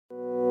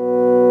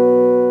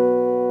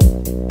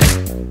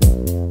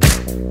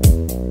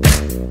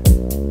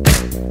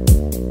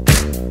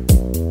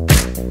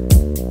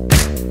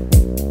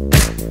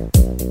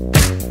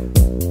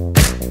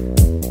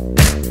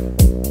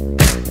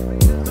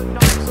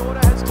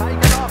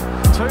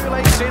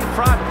in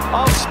front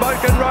of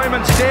Smokin'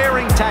 Romans.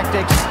 Daring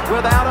tactics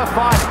without a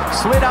fight.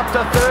 Slid up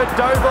to third.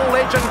 Doval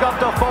Legend got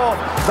to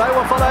fourth. They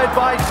were followed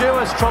by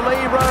Dewis.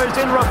 Tralee Rose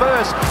in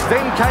reverse.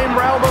 Then came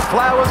Realm of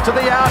Flowers to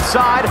the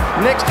outside.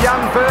 Next, Young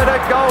Verda,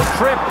 Gold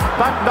Trip.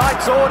 But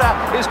Knight's Order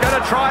is going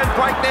to try and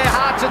break their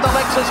hearts in the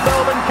Lexus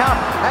Melbourne Cup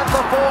at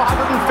the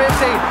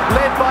 450.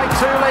 Led by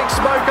two-leg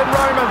Smokin'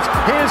 Romans.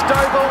 Here's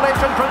Doval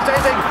Legend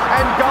presenting.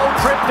 And Gold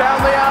Trip down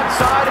the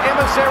outside.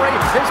 Emissary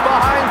is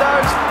behind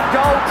those.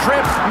 Gold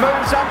Trip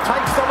moves up,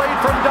 takes the lead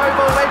from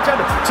Doval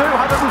Legend.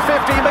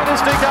 250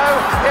 metres to go.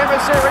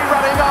 Emissary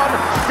running on.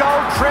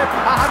 Gold Trip,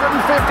 150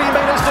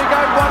 metres to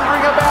go.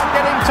 Wondering about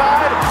getting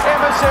tired.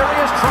 Emissary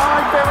is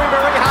trying very,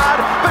 very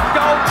hard. But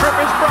Gold Trip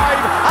is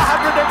brave.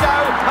 100 to go.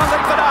 A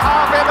length and a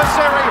half.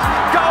 Emissary.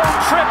 Gold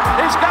Trip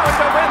is going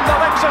to win the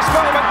Lexus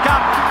Melbourne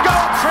Cup.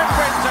 Gold Trip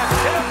wins it.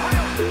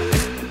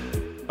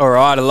 All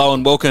right, hello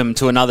and welcome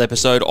to another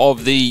episode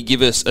of the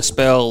Give Us a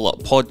Spell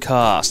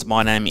podcast.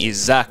 My name is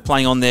Zach,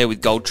 playing on there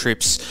with Gold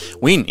Trip's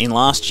win in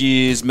last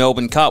year's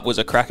Melbourne Cup. Was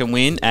a cracking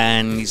win,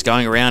 and he's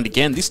going around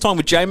again, this time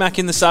with J-Mac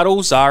in the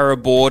saddle. Zara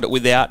aboard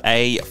without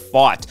a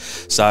fight.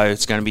 So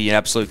it's going to be an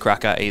absolute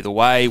cracker either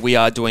way. We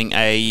are doing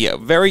a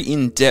very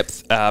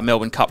in-depth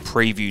Melbourne Cup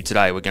preview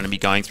today. We're going to be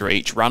going through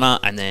each runner,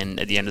 and then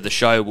at the end of the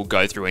show, we'll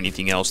go through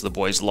anything else the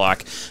boys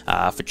like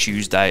for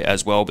Tuesday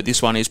as well. But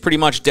this one is pretty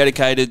much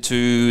dedicated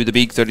to the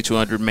big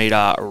 3,200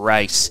 metre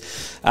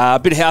race. A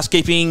bit of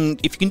housekeeping.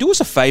 If you can do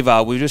us a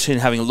favour, we've just been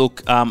having a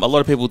look. A lot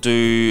of people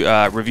do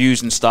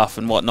reviews and stuff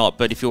and whatnot,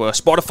 but if you're a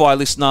Spotify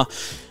listener,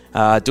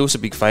 do us a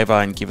big favour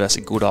and give us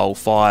a good old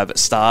 5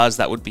 stars.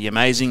 That would be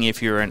amazing.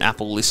 If you're an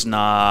Apple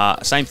listener,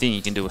 same thing.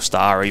 You can do a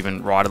star or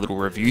even write a little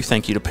review.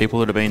 Thank you to people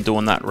that have been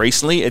doing that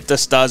recently. It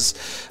just does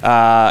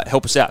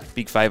help us out.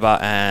 Big favour,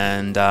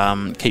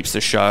 and keeps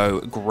the show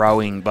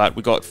growing. But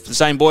we got the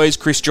same boys.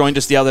 Chris joined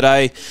us the other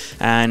day,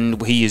 and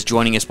he is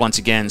joining us once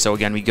again. So we're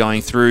going to be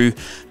going through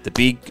the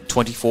big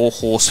 24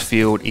 horse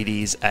field. It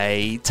is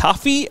a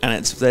toughie,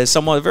 and there's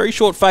somewhat a very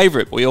short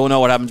favourite. We all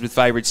know what happens with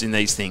favourites in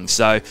these things.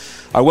 So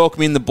I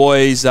welcome in the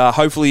boys.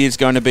 Hopefully it's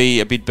going to be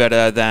a bit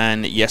better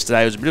than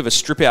yesterday. It was a bit of a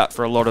strip out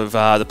for a lot of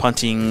the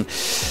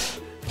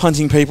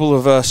punting people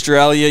of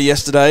Australia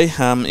yesterday.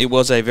 It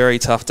was a very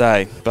tough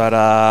day, but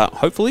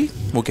hopefully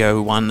we'll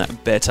go one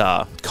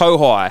better.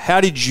 Kohai,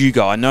 how did you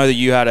go? I know that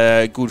you had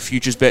a good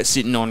futures bet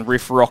sitting on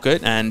Riff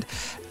Rocket and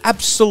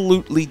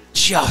absolutely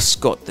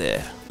just got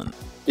there.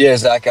 Yeah,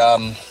 Zach,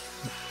 I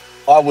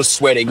was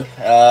sweating.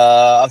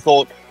 I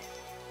thought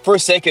for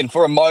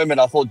a moment,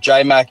 I thought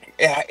J-Mac,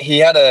 he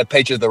had a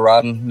peach of the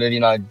run, you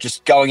know,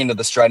 just going into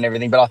the straight and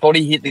everything, but I thought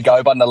he hit the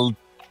go button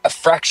a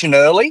fraction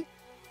early.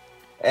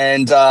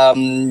 And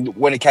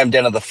when it came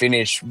down to the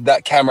finish,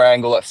 that camera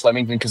angle at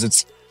Flemington, because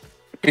it's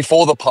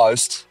before the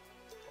post,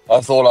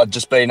 I thought I'd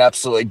just been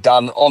absolutely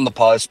done on the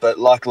post, but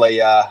luckily,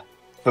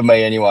 for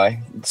me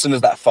anyway, as soon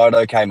as that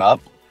photo came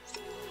up,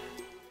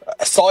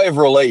 a sigh of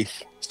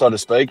relief, so to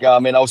speak. I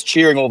mean, I was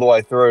cheering all the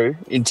way through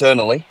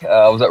internally.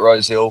 I was at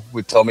Rosehill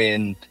with Tommy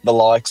and the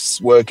likes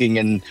working,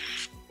 and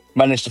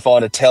managed to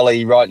find a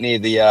telly right near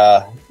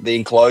the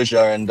enclosure,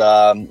 and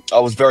I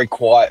was very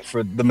quiet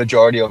for the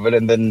majority of it.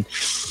 And then,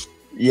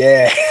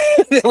 yeah,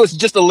 there was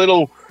just a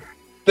little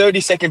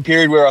 30-second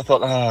period where I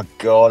thought, oh,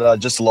 God, I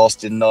just lost,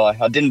 didn't I?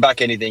 I didn't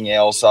back anything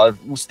else. I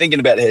was thinking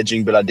about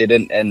hedging, but I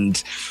didn't,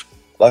 and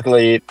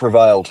luckily it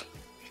prevailed.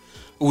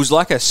 It was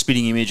like a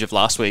spitting image of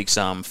last week's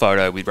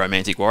photo with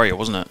Romantic Warrior,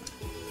 wasn't it?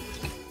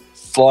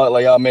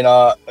 Slightly. I mean,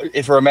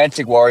 if a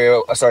Romantic Warrior,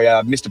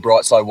 Mr.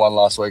 Brightside won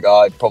last week,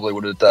 I probably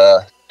would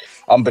have,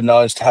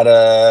 unbeknownst, had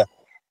a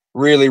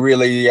really,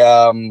 really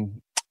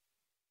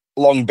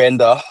long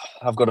bender,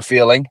 I've got a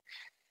feeling.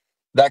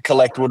 That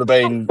collect would have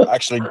been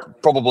actually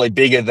probably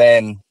bigger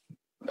than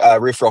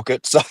Riff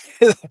Rocket. So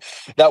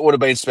that would have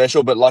been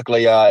special, but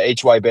luckily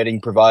each way betting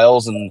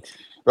prevails, and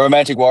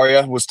Romantic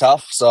Warrior was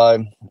tough,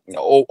 so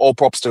all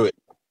props to it.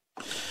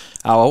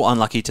 Oh, well,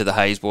 unlucky to the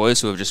Hayes boys,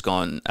 who have just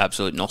gone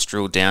absolute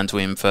nostril down to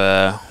him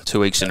for 2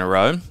 weeks in a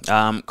row.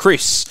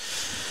 Chris,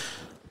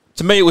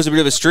 to me it was a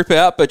bit of a strip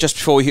out, but just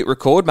before we hit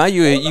record, mate,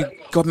 you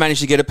managed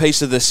to get a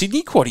piece of the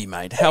Sydney quaddie,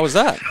 mate. How was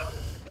that?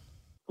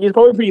 He was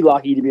probably pretty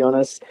lucky, to be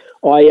honest.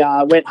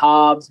 I went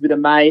halves with a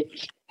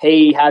mate.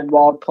 He had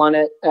Wild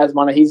Planet as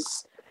one of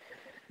his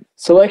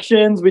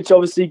selections, which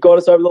obviously got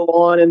us over the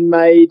line and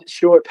made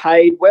sure it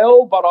paid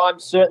well, but I'm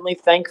certainly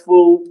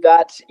thankful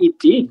that it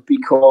did,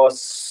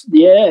 because,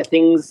 yeah,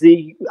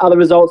 the other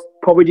results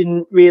probably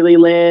didn't really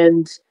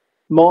land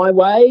my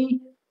way.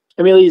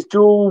 Amelia's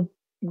Jewel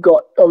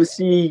got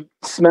obviously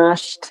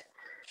smashed,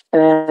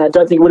 and I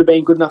don't think it would have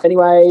been good enough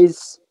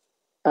anyways.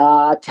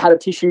 Had a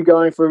tissue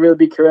going for a really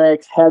big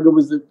correct. How good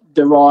was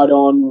the ride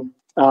on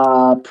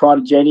Pride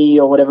of Jenny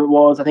or whatever it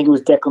was? I think it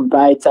was Declan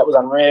Bates. That was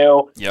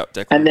unreal. Yep,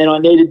 Declan. And then I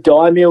needed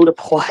Diamil to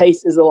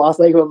place as the last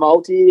leg of a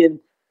multi,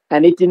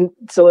 and it didn't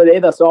sell it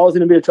either. So I was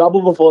in a bit of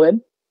trouble before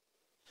then.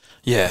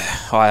 Yeah,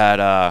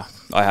 I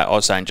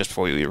was saying just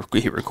before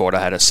we hit record,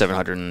 I had a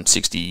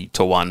 760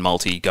 to 1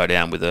 multi go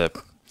down with a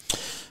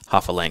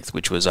half a length,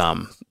 which was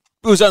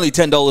It was only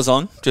 $10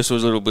 on. Just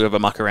was a little bit of a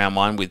muck around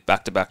one with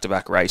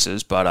back-to-back-to-back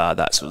races, but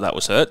that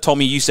was hurt.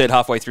 Tommy, you said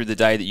halfway through the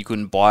day that you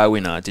couldn't buy a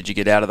winner. Did you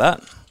get out of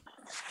that?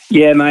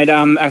 Yeah, mate.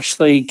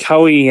 Actually,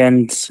 Coey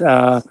and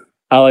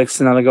Alex,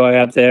 another guy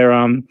out there,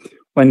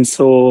 when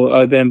saw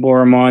Oban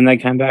Boromine, they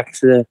came back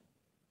to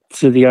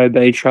the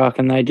OB truck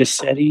and they just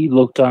said he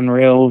looked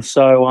unreal.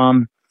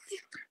 So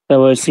they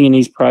were singing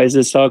his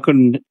praises. So I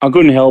couldn't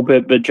help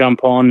it but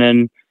jump on,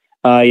 and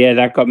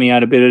that got me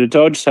out a bit of a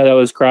dodge. So that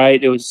was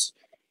great. It was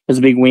a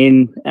big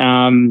win.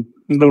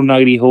 Little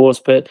nuggety horse,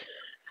 but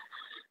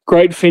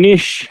great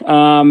finish.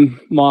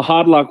 My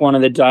hard luck one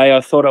of the day,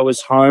 I thought I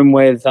was home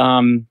with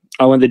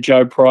I went the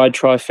Joe Pride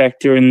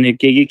trifecta in the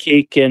Giga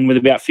Kick, and with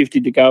about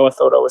 50 to go, I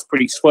thought I was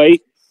pretty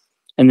sweet.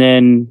 And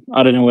then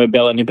I don't know where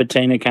Bella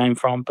Nipotina came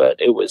from, but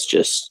it was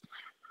just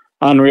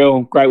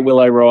unreal. Great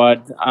Willow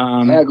ride.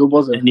 How good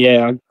was it? And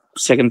yeah,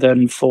 second, third,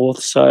 and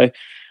fourth. So I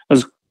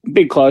was a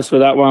bit close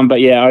with that one, but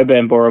yeah,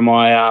 Oban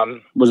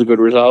Boromai was a good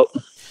result.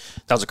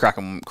 That was a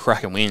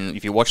cracking win.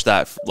 If you watch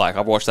that, like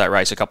I've watched that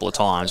race a couple of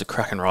times, a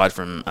cracking ride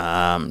from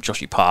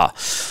Joshy Parr.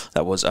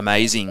 That was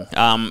amazing.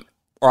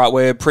 All right,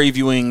 we're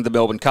previewing the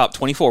Melbourne Cup.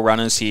 24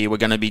 runners here. We're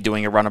going to be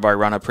doing a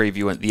runner-by-runner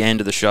preview at the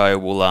end of the show.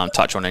 We'll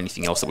touch on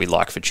anything else that we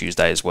like for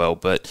Tuesday as well.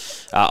 But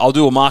I'll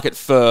do a market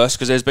first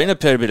because there's been a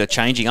bit of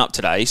changing up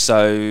today.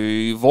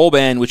 So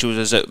Vauban, which was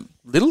as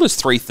little as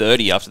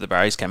 3.30 after the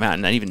barriers came out,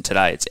 and even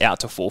today it's out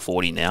to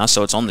 4.40 now,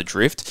 so it's on the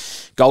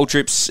drift. Gold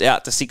Trips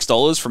out to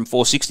 $6 from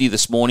 4.60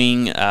 this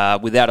morning.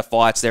 Without a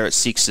Fight's there at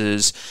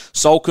 $6.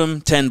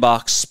 Solcombe,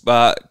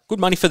 $10. Good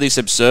money for this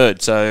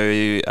absurd. So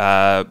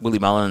Willie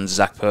Mullins,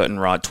 Zach Purton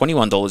ride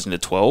 $21 into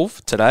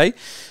 12 today.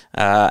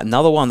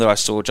 Another one that I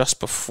saw just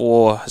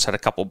before has had a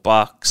couple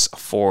bucks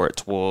for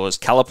it was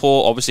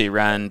Calipore. Obviously it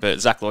ran, but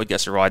Zach Lloyd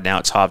gets a ride now.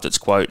 It's halved its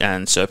quote,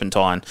 and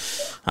Serpentine,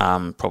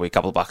 probably a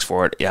couple of bucks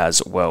for it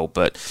as well.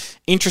 But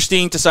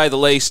interesting to say the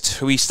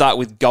least. We start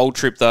with Gold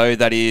Trip though.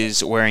 That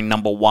is wearing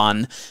number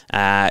 1.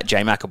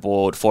 J-Mac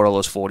aboard,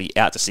 $4.40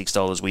 out to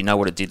 $6. We know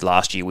what it did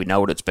last year. We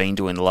know what it's been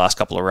doing the last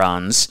couple of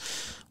runs.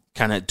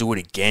 Can it do it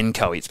again,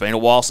 Coey? It's been a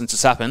while since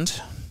it's happened.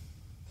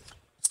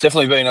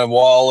 Definitely been a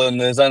while,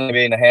 and there's only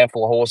been a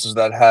handful of horses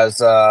that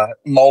has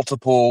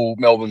multiple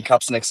Melbourne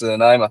Cups next to their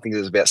name. I think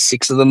there's about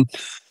 6 of them.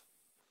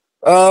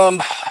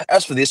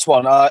 As for this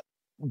one,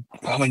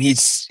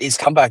 he's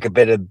come back a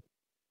better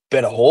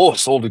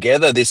horse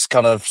altogether this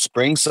kind of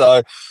spring.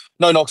 So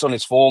no knocks on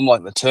his form,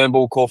 like the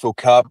Turnbull, Caulfield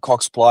Cup,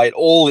 Cox Plate.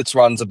 All its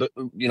runs are,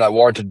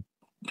 warranted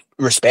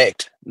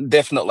respect.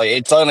 Definitely,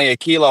 it's only a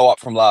kilo up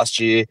from last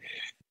year.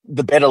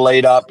 The better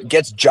lead up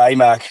gets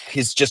J-Mac.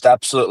 He's just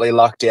absolutely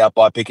lucked out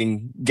by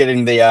getting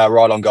the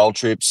ride on Gold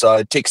Trip.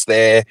 So ticks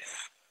there.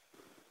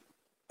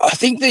 I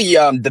think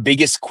the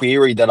biggest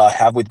query that I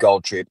have with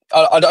Gold Trip,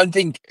 I don't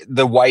think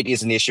the weight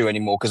is an issue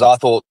anymore because I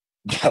thought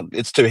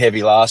it's too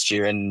heavy last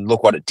year and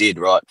look what it did,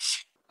 right?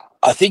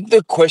 I think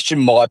the question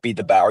might be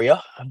the barrier.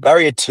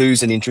 Barrier 2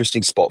 is an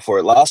interesting spot for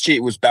it. Last year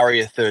it was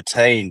barrier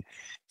 13.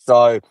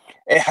 So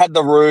it had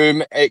the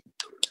room. It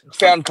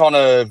found kind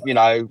of,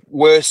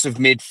 worst of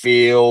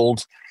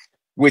midfield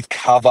with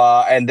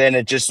cover, and then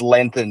it just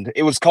lengthened.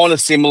 It was kind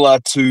of similar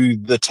to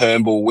the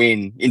Turnbull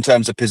win in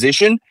terms of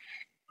position,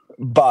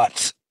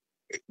 but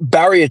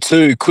barrier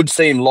 2 could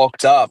seem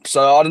locked up.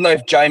 So I don't know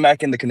if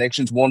J-Mac and the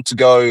connections want to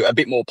go a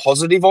bit more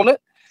positive on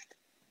it.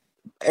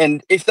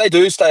 And if they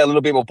do stay a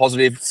little bit more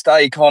positive,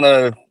 stay kind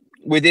of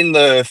within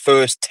the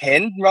first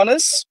 10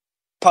 runners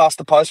past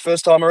the post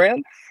first time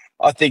around,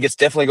 I think it's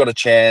definitely got a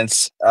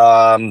chance.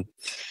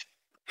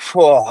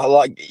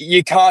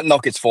 You can't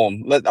knock its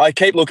form. I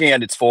keep looking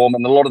at its form,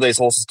 and a lot of these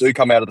horses do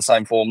come out of the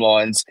same form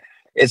lines.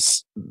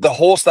 It's the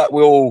horse that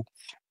will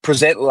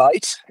present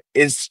late.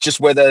 Is just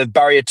whether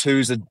barrier 2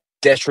 is a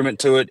detriment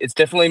to it. It's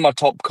definitely my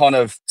top kind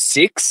of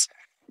 6,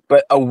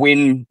 but a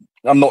win,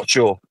 I'm not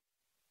sure.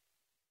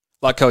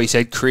 Like Coey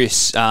said,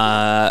 Chris,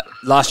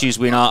 last year's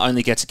winner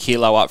only gets a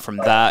kilo up from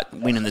that,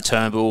 winning the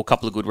Turnbull, a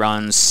couple of good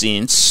runs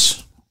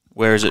since.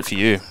 Where is it for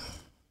you?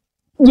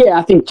 Yeah,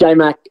 I think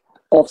J-Mac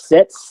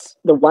offsets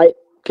the weight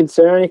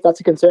concern, if that's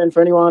a concern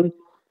for anyone.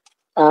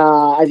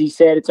 As you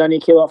said, it's only a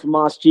kilo up from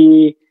last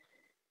year.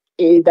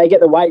 They get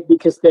the weight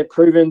because they've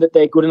proven that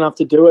they're good enough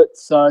to do it,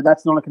 so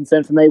that's not a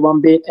concern for me one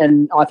bit.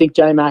 And I think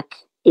J-Mac,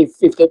 if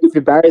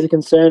the barrier's a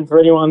concern for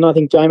anyone, I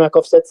think J-Mac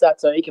offsets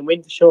that, so he can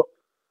win for sure.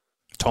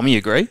 Tommy, you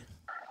agree?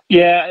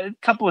 Yeah, a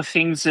couple of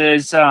things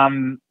is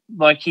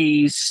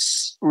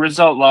his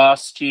result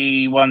last year,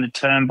 he won the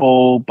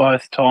Turnbull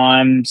both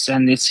times,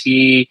 and this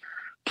year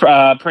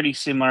pretty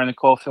similar in the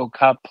Caulfield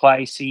Cup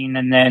placing,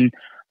 and then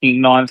I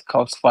think 9th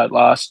Cox Plate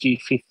last year,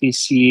 5th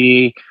this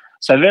year.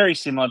 So very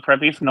similar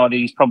prep. If not,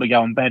 he's probably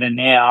going better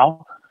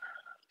now.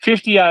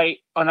 58,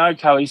 I know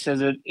Coey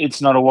says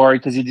it's not a worry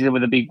because he did it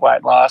with a big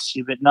weight last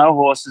year, but no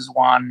horse has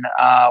won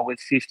with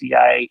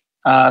 58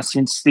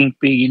 since Think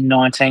Big in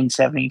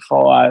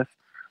 1975.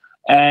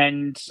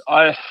 And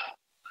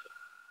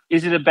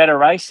Is it a better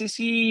race this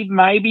year?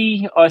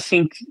 Maybe. I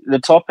think the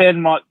top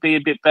end might be a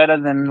bit better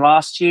than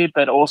last year,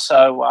 but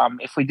also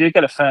if we do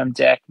get a firm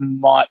deck,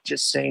 might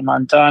just seem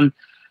undone.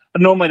 I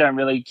normally don't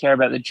really care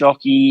about the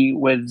jockey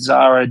with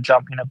Zara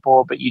jumping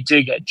aboard, but you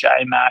do get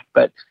J-Mac.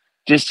 But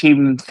just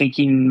him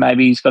thinking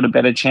maybe he's got a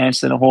better chance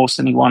than a horse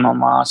than he won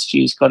on last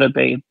year has got to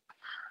be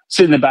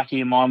sit in the back of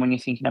your mind when you're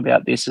thinking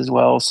about this as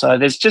well. So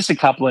there's just a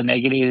couple of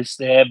negatives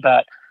there,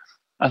 but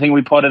I think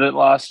we potted it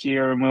last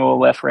year and we were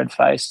left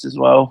red-faced as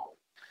well.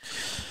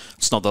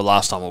 It's not the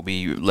last time we'll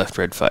be left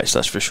red-faced,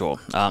 that's for sure.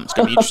 It's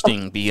going to be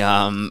interesting.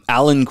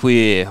 Alan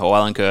Queer,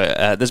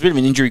 there's a bit of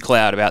an injury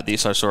cloud about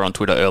this I saw on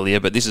Twitter earlier,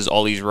 but this is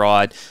Ollie's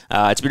ride.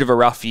 It's a bit of a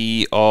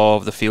roughie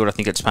of the field. I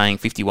think it's paying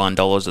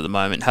 $51 at the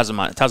moment.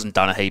 It hasn't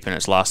done a heap in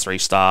its last 3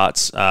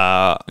 starts.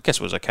 I guess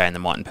it was okay in the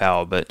Might and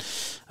Power, but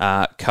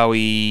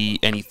Coey,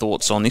 any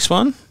thoughts on this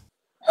one?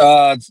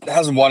 It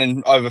hasn't won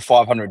in over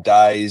 500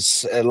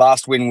 days.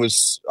 Last win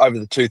was over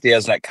the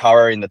 2000 at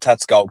Curra in the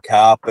Tats Gold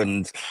Cup,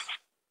 and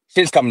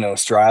since coming to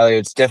Australia,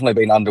 it's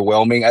definitely been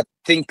underwhelming. I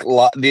think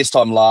this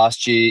time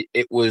last year,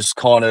 it was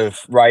kind of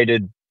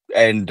rated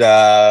and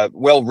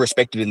well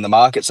respected in the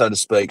market, so to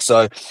speak.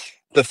 So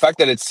the fact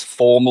that it's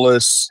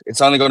formless, it's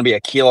only going to be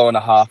 1.5 kilos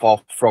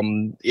off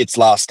from its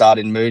last start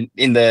in the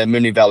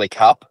Moonee Valley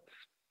Cup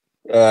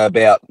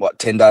about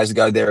 10 days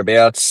ago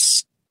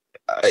thereabouts.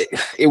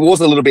 It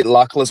was a little bit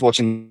luckless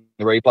watching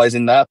the replays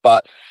in that,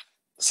 but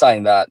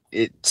saying that,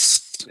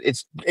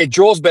 it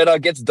draws better,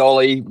 gets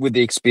dolly with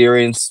the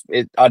experience.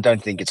 I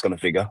don't think it's going to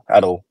figure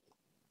at all.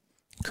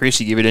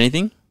 Chris, you give it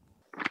anything?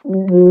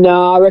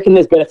 No, I reckon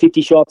there's better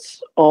 50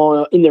 shots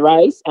in the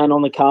race and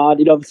on the card.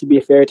 It'd obviously be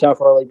a fairy tale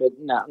for Ollie, but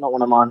no, not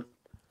one of mine.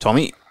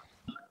 Tommy?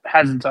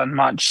 Hasn't done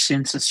much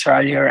since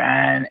Australia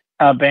and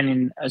been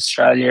in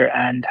Australia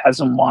and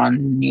hasn't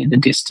won near the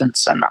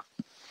distance. So no.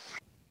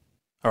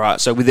 All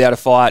right, so Without a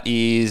Fight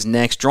is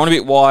next. Drawn a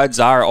bit wide.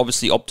 Zara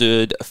obviously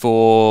opted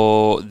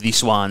for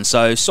this one.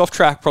 So soft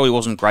track probably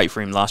wasn't great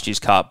for him last year's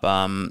Cup.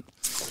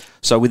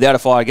 So Without a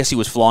Fight, I guess he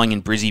was flying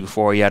in Brizzy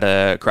before he had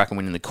a cracking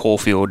win in the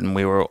Caulfield, and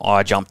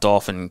I jumped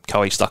off and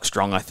Coey stuck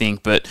strong, I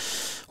think. But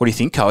what do you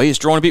think, Coey? It's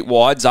drawn a bit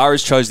wide.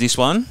 Zara's chose this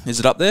one. Is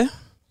it up there?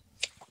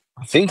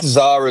 I think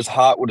Zara's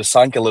heart would have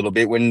sunk a little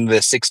bit when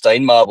the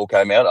 16 marble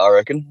came out, I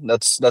reckon.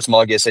 That's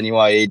my guess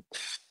anyway.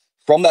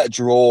 From that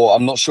draw,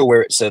 I'm not sure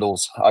where it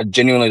settles. I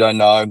genuinely don't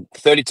know.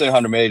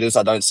 3,200 metres,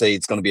 I don't see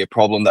it's going to be a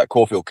problem. That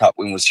Caulfield Cup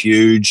win was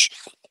huge.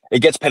 It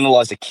gets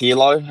penalised 1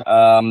 kilo,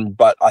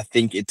 but I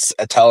think it's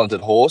a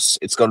talented horse.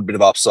 It's got a bit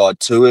of upside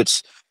to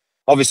it.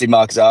 Obviously,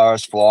 Mark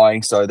Zara's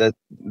flying, so that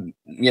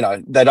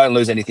they don't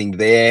lose anything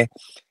there.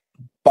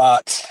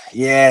 But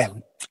yeah,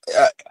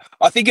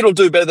 I think it'll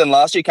do better than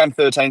last year. It came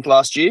 13th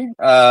last year.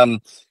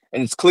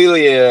 And it's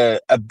clearly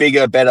a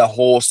bigger, better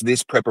horse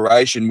this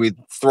preparation with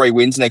 3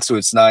 wins next to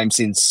its name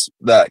since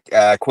that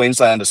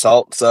Queensland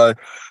assault. So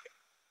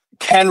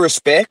can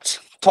respect,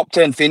 top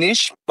 10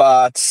 finish,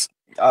 but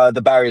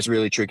the barrier is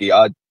really tricky.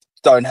 I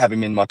don't have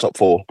him in my top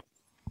 4.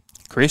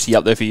 Chris, he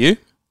up there for you?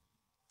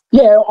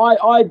 Yeah,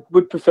 I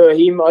would prefer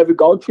him over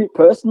Gold Trip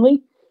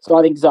personally. So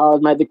I think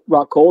Zara's made the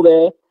right call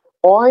there.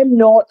 I'm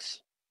not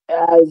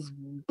as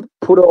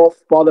put off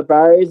by the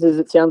barriers as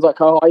it sounds like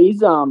Kohai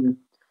is.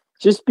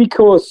 Just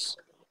because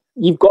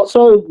you've got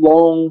so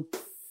long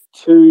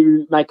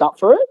to make up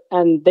for it,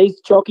 and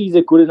these jockeys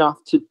are good enough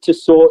to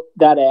sort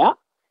that out.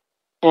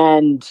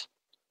 And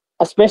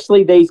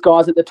especially these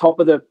guys at the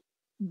top of the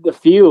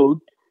field,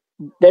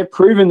 they've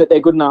proven that they're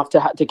good enough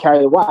to carry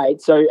the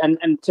weight. So, and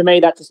to me,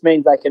 that just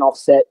means they can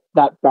offset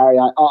that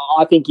barrier.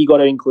 I think you got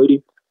to include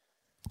him.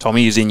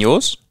 Tommy, is in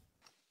yours?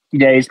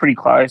 Yeah, he's pretty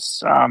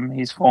close.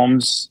 His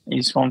form's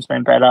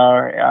been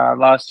better.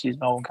 Last year's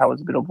Melbourne Cup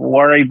was a bit of a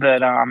worry,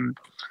 but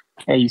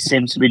he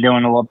seems to be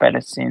doing a lot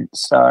better since.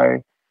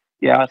 So,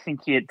 yeah, I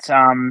think he's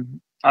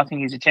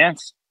a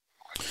chance.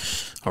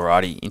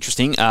 Alrighty,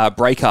 interesting.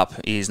 Breakup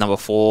is number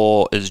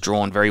 4, is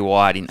drawn very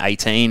wide in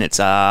 18. It's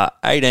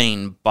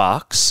 $18.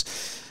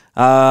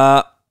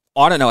 I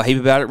don't know a heap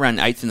about it. Ran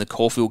 8th in the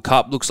Caulfield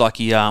Cup. Looks like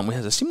he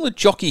has a similar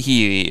jockey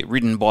here,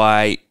 ridden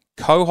by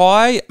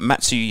Kohai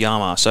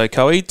Matsuyama. So,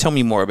 Kohei, tell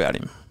me more about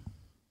him.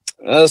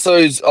 So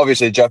he's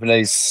obviously a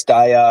Japanese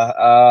stayer.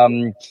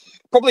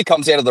 Probably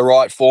comes out of the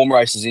right form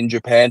races in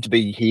Japan to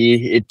be here.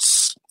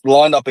 It's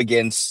lined up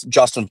against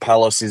Justin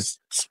Palace, is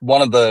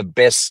one of the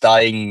best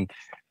staying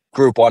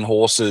Group 1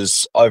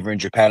 horses over in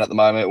Japan at the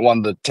moment.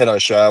 Won the Tenno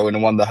Show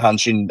and won the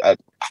Hanshin at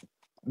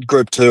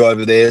Group 2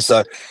 over there.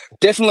 So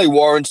definitely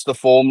warrants the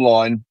form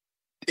line.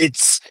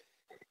 It's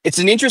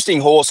an interesting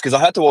horse because I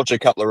had to watch a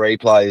couple of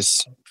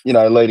replays,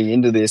 leading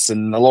into this,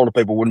 and a lot of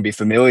people wouldn't be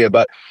familiar,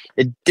 but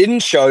it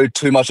didn't show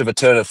too much of a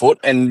turn of foot.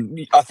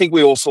 And I think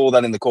we all saw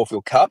that in the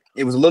Caulfield Cup.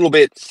 It was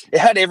it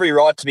had every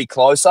right to be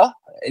closer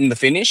in the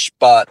finish,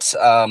 but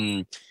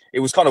it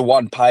was kind of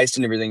one pace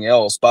and everything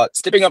else. But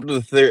stepping up to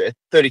the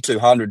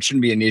 3,200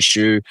 shouldn't be an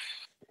issue.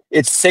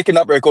 Its second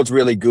up record's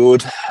really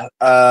good.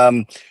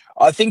 I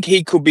I think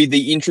he could be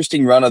the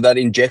interesting runner that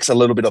injects a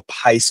little bit of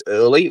pace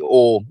early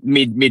or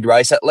mid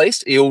race at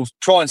least. He'll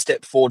try and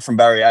step forward from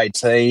barrier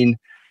 18,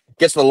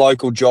 gets the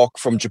local jock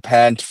from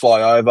Japan to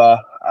fly over.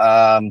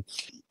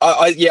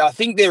 I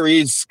think there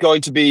is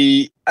going to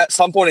be, at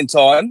some point in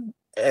time,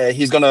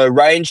 he's going to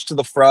range to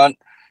the front,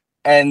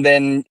 and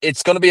then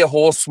it's going to be a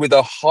horse with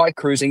a high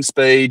cruising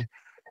speed.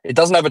 It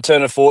doesn't have a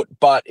turn of foot,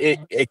 but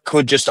it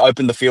could just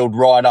open the field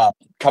right up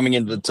coming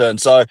into the turn.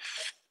 So,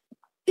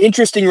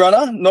 interesting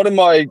runner.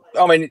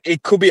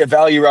 It could be a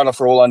value runner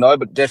for all I know,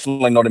 but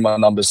definitely not in my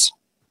numbers.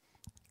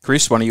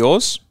 Chris, one of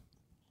yours?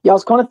 Yeah, I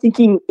was kind of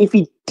thinking if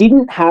he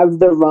didn't have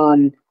the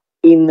run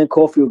in the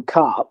Caulfield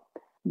Cup,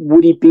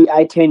 would he be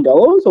 $18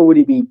 or would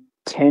he be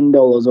 $10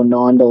 or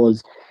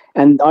 $9?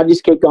 And I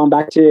just keep going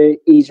back to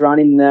his run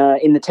in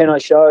the Tenno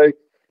show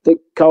that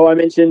Ko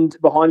mentioned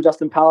behind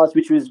Justin Palace,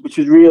 which was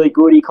really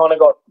good. He kind of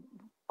got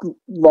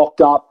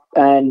locked up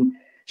and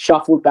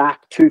shuffled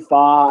back too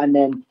far, and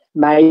then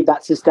made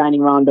that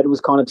sustaining run, but it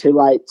was kind of too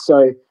late.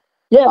 So,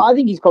 yeah, I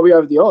think he's probably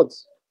over the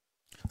odds.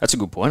 That's a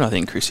good point, I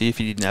think, Chrissy, if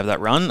he didn't have that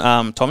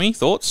run. Tommy,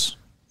 thoughts?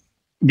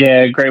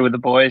 Yeah, agree with the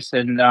boys.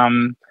 And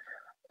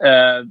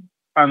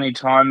only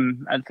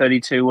time at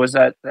 32 was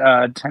at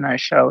Tenno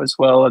show as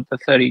well at the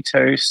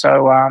 32.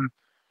 So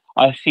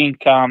I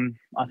think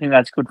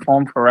that's good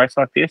form for a race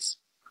like this.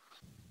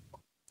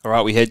 All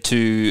right, we head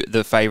to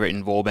the favourite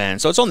in Vauban.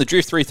 So it's on the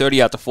drift, $3.30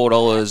 out to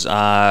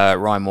 $4.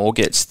 Ryan Moore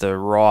gets the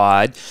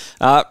ride.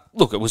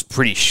 Look, it was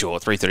pretty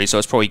short, $3.30, so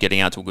it's probably getting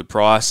out to a good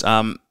price.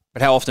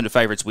 But how often do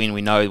favourites win?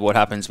 We know what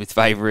happens with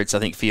favourites. I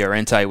think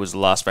Fiorente was the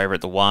last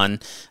favourite, the one.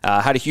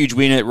 Had a huge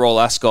win at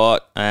Royal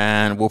Ascot,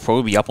 and will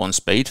probably be up on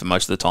speed for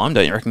most of the time,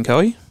 don't you reckon,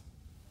 Coey?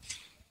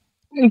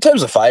 In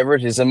terms of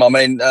favouritism,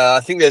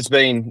 I think there's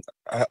been,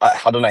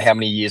 I don't know how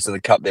many years of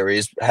the Cup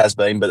has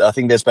been, but I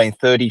think there's been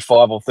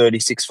 35 or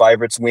 36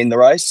 favourites win the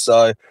race.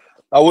 So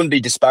I wouldn't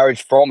be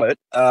disparaged from it.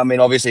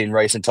 Obviously in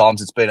recent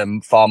times, it's been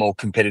a far more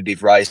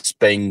competitive race,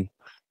 being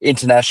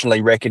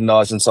internationally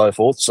recognised and so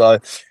forth. So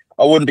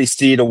I wouldn't be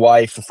steered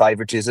away for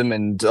favouritism.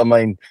 And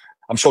I'm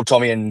sure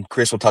Tommy and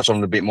Chris will touch on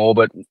it a bit more,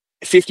 but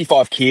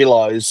 55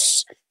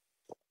 kilos,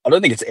 I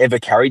don't think it's ever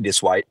carried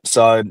this weight.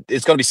 So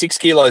it's going to be 6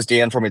 kilos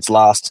down from its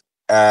last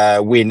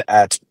win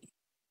at,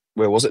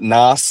 where was it?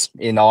 Naas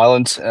in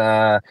Ireland.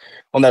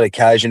 On that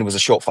occasion, it was a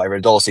short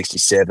favourite,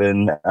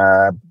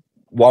 $1.67,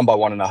 won by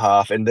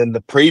 1.5. And then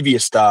the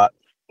previous start,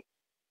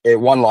 it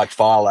won like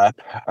far lap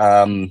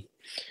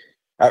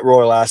at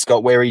Royal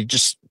Ascot, where he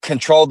just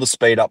controlled the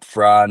speed up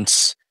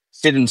front,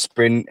 sit and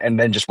sprint, and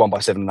then just won by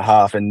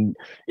 7.5. And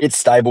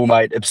its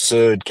stablemate,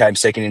 Absurd, came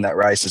second in that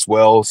race as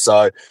well.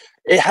 So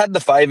it had the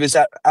favours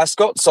at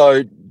Ascot,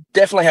 so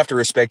definitely have to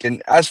respect.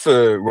 And as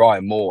for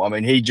Ryan Moore,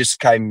 he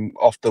just came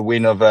off the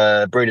win of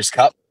a Breeders'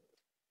 Cup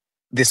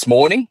this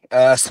morning.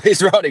 So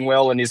he's riding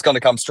well, and he's going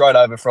to come straight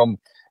over from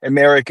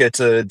America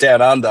to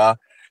down under.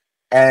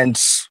 And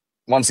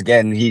once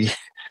again, he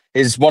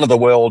is one of the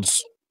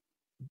world's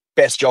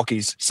best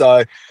jockeys.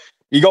 So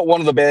you got one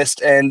of the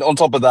best. And on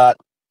top of that,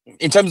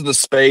 in terms of the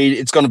speed,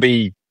 it's going to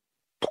be,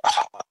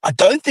 I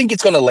don't think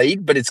it's going to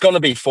lead, but it's going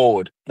to be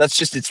forward. That's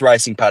just its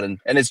racing pattern,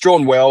 and it's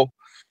drawn well.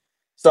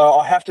 So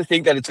I have to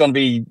think that it's going to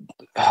be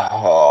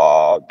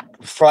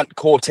front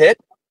quartet.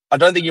 I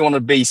don't think you want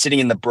to be sitting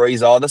in the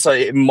breeze either, so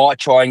it might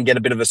try and get a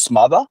bit of a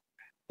smother,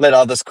 let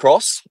others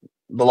cross,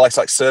 the likes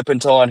like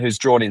Serpentine, who's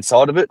drawn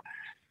inside of it.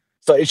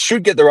 So it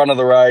should get the run of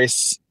the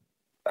race.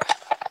 As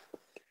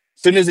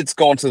soon as it's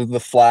gone to the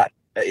flat,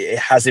 it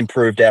has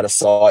improved out of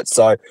sight.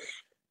 So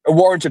a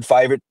warranted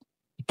favourite,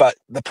 but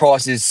the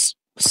price is,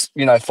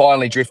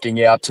 finally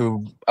drifting out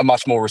to a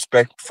much more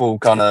respectful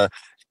kind of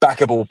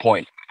backable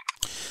point.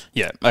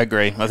 Yeah, I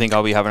agree. I think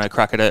I'll be having a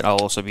crack at it. I'll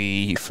also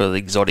be for the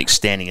exotic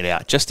standing it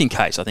out, just in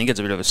case. I think it's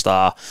a bit of a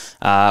star.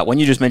 When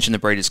you just mentioned the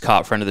Breeders'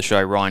 Cup, friend of the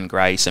show, Ryan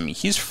Grace,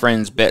 his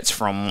friend's bets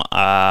from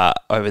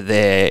over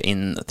there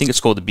in, I think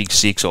it's called the Big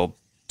Six or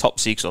top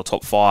 6 or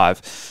top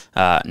 5,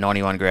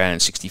 91 grand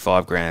and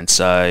 65 grand.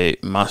 So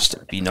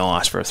must be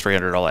nice for a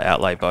 $300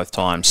 outlay both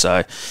times.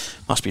 So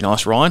must be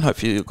nice, Ryan.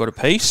 Hopefully you've got a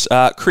piece.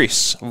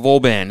 Chris,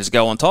 Vauban, does it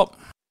go on top?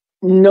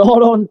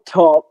 Not on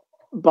top,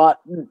 but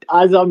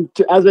as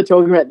we're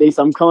talking about this,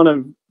 I'm kind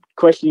of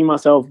questioning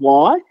myself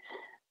why.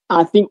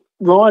 I think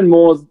Ryan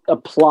Moore's a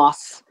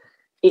plus.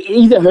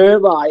 He's a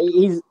hurdler.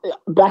 He's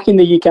back in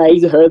the UK.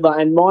 He's a hurdler,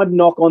 and my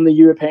knock on the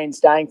European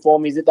staying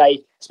form is that they,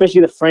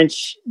 especially the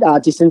French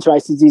distance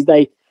races, is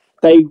they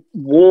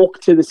walk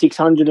to the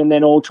 600 and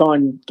then all try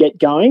and get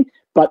going.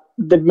 But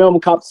the Melbourne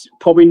Cup's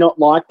probably not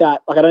like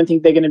that. Like, I don't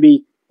think they're going to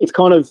be.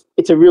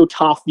 It's a real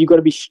tough. You've got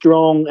to be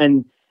strong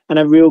and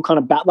a real kind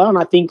of battler. And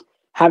I think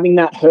having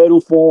that hurdle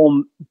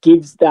form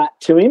gives that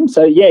to him.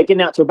 So yeah,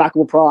 getting out to a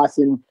backable price,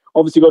 and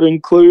obviously got to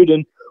include.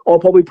 And I'll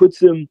probably put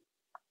some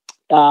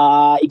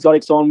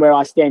exotics on where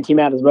I stand him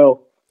out as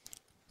well.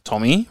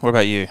 Tommy, what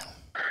about you?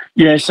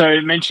 Yeah, so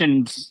it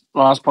mentioned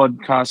last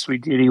podcast we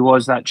did, he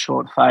was that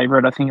short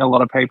favourite. I think a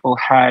lot of people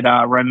had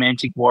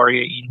Romantic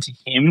Warrior into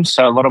him,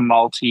 so a lot of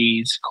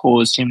multis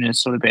caused him to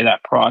sort of be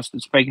that price.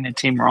 But speaking to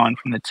Tim Ryan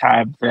from the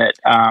tab, that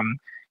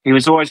he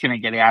was always going to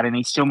get out, and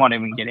he still might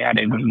even get out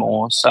even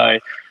more. So I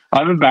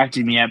haven't backed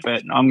him yet,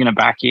 but I'm going to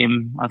back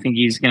him. I think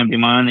he's going to be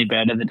my only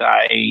bet of the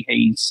day.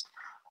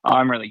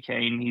 I'm really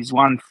keen. He's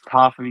won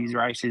half of his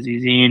races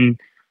he's in.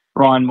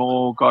 Ryan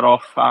Moore got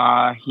off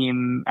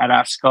him at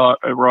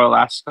Royal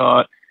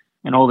Ascot,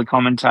 and all the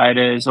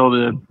commentators, all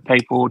the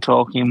people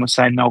talking were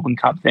saying Melbourne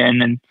Cup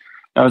then, and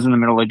that was in the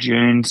middle of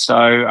June. So,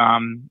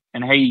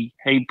 and he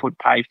put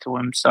pave to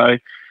him. So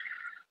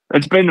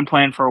it's been the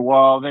plan for a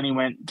while. Then he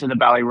went to the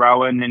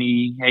Ballyrowan and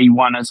he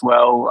won as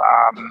well.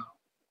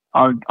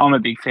 I'm a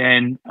big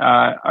fan.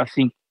 I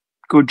think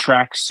good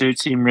track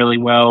suits him really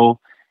well.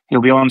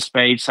 He'll be on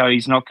speed, so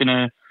he's not going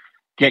to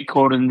get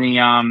caught in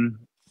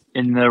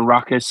the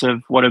ruckus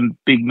of what a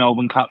big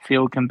Melbourne Cup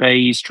field can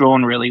be. He's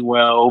drawn really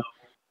well.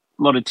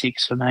 A lot of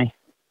ticks for me.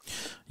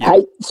 Yeah.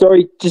 Hey,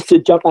 sorry, just to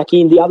jump back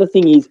in. The other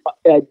thing is,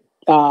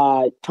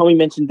 Tommy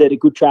mentioned that a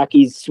good track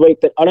is sweet,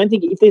 but I don't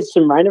think if there's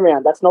some rain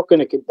around, that's not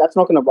going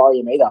to worry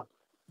him either.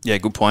 Yeah,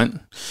 good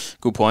point.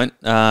 Good point.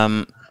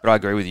 But I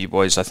agree with you,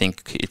 boys. I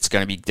think it's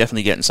going to be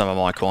definitely getting some of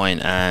my coin,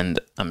 and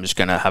I'm just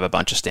going to have a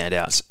bunch of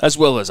standouts as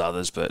well as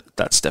others, but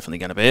that's definitely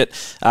going to be it.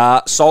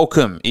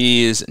 Solcombe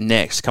is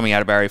next, coming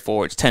out of Barrier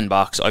 4. It's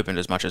 $10, opened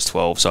as much as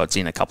 12, so it's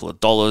in a couple of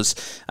dollars.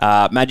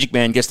 Magic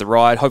Man gets the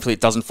ride. Hopefully it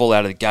doesn't fall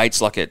out of the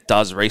gates like it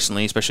does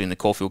recently, especially in the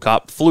Caulfield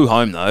Cup. Flew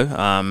home,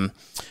 though.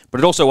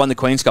 But it also won the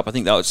Queen's Cup. I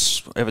think that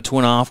was over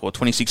 2.5 or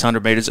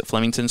 2,600 metres at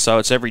Flemington, so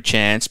it's every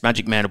chance.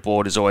 Magic Man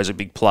aboard is always a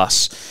big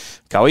plus.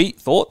 Coey,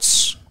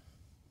 thoughts?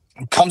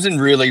 Comes in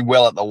really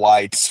well at the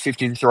weights,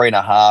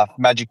 53.5.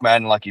 Magic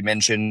Man, like you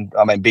mentioned,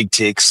 big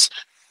ticks.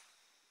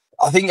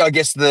 I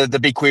guess the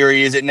big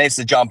query is it needs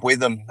to jump with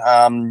them.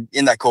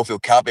 In that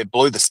Caulfield Cup, it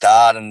blew the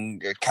start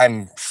and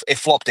it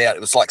flopped out.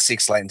 It was like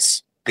 6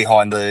 lengths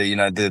behind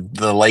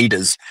the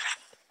leaders.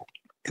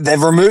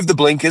 They've removed the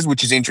blinkers,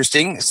 which is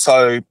interesting.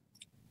 So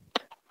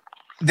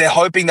they're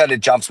hoping that it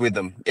jumps with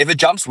them. If it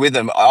jumps with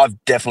them,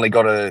 I've definitely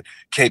got to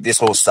keep this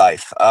horse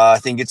safe. I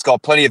think it's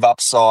got plenty of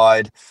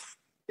upside.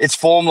 Its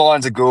form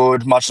lines are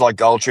good, much like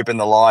Gold Trip and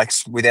the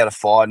likes, without a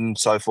fight and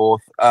so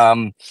forth.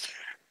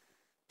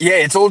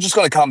 It's all just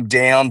going to come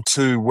down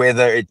to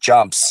whether it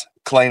jumps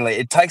cleanly.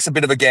 It takes a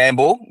bit of a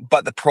gamble,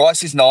 but the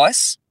price is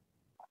nice.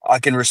 I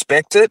can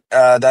respect it.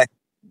 That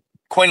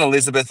Queen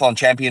Elizabeth on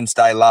Champions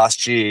Day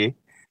last year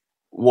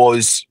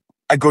was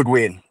a good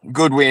win,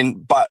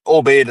 but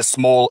albeit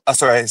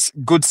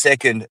good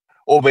second,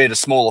 albeit a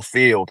smaller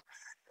field.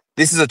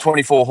 This is a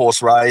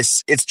 24-horse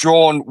race. It's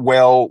drawn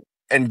well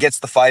and gets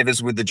the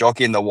favours with the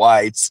jockey and the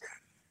weights.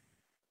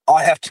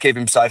 I have to keep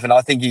him safe, and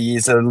I think he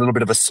is a little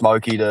bit of a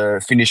smoky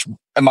to finish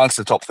amongst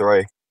the top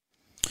 3.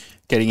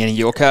 Getting any of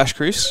your cash,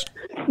 Chris?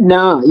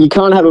 No, you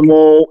can't have them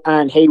all,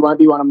 and he won't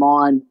be one of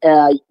mine.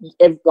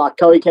 Like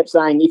Coey kept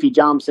saying, if he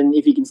jumps and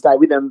if he can stay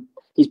with them,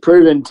 he's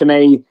proven to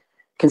me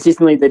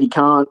consistently that he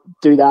can't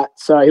do that.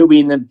 So he'll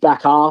be in the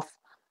back half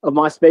of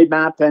my speed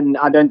map, and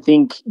I don't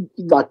think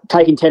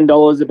taking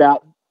 $10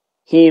 about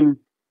him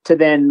to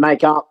then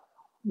make up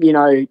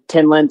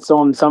 10 lengths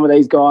on some of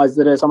these guys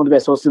that are some of the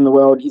best horses in the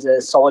world is a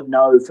solid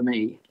no for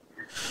me.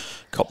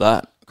 Cop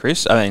that.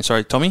 Chris?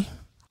 Tommy?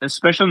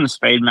 Especially on the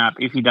speed map,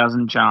 if he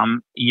doesn't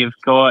jump, you've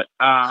got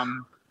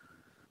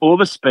all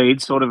the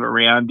speed sort of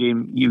around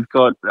him. You've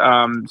got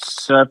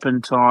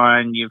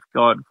Serpentine, you've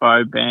got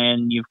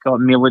Vauban, you've got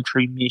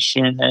Military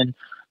Mission and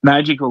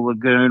Magical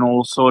Lagoon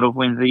all sort of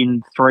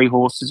within 3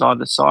 horses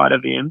either side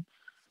of him.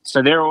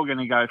 So they're all going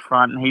to go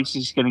front, and he's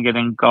just going to get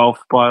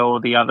engulfed by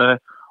all the other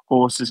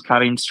horses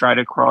cutting straight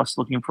across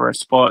looking for a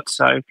spot.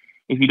 So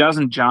if he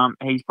doesn't jump,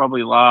 he's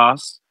probably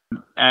last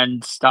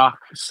and stuck.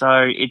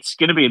 So it's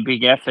going to be a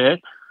big effort.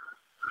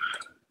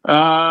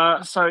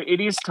 So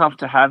it is tough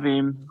to have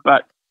him,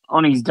 but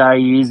on his day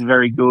he is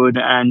very good,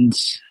 and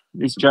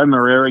this Joe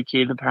Moreira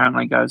kid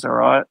apparently goes all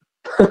right.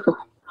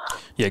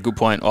 Yeah, good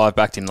point. I've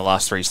backed him the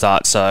last 3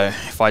 starts, so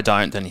if I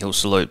don't, then he'll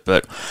salute.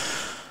 But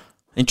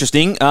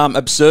interesting.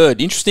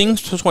 Absurd. Interesting.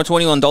 Push my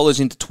 $21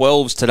 into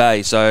 12s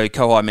today. So,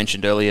 Kohai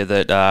mentioned earlier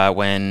that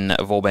when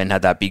Vauban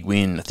had that big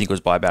win, I think it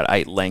was by about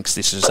 8 lengths.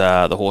 This is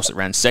the horse that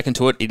ran second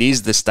to it. It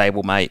is the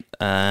stablemate,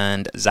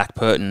 and Zach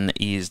Purton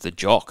is the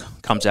jock.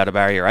 Comes out of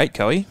Barrier 8,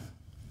 Coey.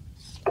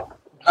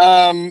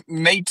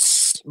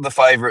 Meets the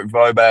favourite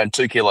Vauban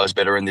 2 kilos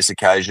better in this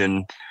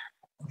occasion.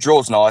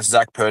 Draws nice.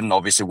 Zach Purton,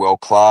 obviously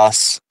world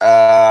class.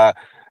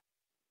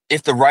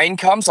 If the rain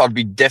comes, I'd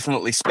be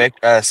definitely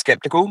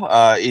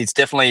skeptical. He's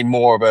definitely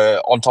more of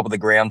a on top of the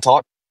ground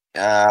type.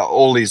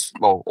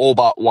 All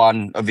but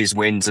one of his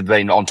wins have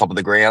been on top of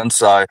the ground.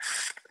 So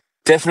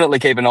definitely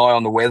keep an eye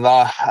on the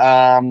weather.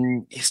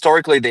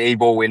 Historically, the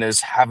Ebor winners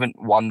haven't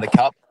won the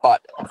Cup,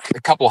 but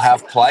a couple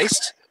have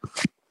placed.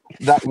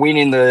 That win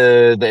in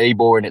the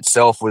Ebor in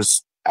itself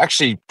was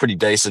actually pretty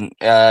decent.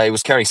 It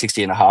was carrying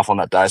 60.5 on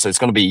that day, so it's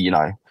going to be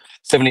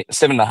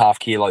 7.5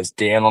 kilos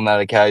down on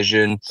that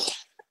occasion.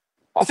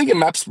 I think it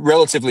maps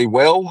relatively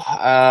well.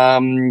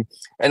 And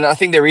I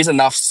think there is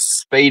enough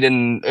speed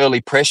and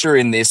early pressure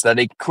in this that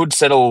it could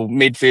settle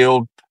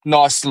midfield,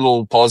 nice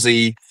little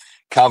posse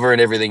cover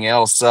and everything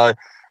else. So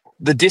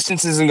the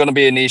distance isn't going to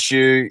be an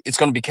issue. It's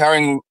going to be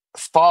carrying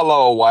far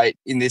lower weight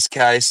in this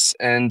case.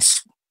 And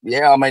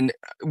yeah, I mean, it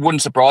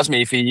wouldn't surprise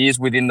me if he is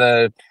within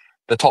the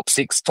top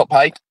 6, top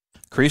 8.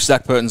 Chris,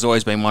 Zach Burton's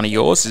always been one of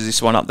yours. Is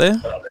this one up there?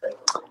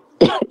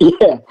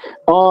 Yeah.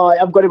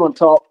 I've got him on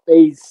top.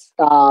 He's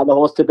the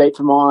horse to beat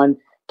for mine.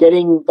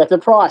 But the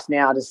price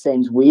now just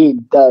seems weird,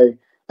 though,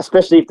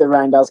 especially if the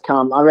rain does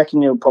come. I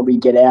reckon he'll probably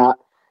get out.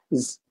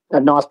 It's a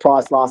nice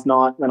price last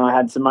night when I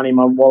had some money in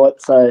my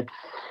wallet, so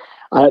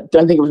I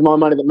don't think it was my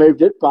money that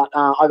moved it, but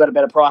I got a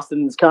better price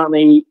than it's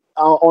currently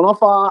on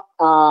offer.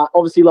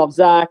 Obviously love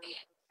Zach.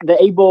 The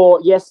Ebor,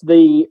 yes,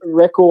 the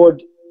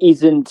record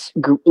isn't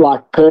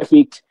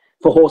perfect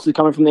for horses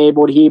coming from the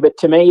airboard here, but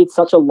to me it's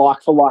such a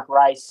like-for-like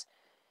race.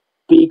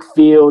 Big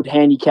field,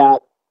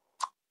 handicap,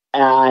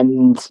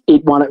 and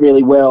it won it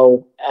really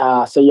well.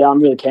 So, yeah, I'm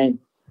really keen.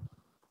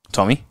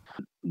 Tommy?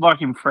 Like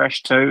him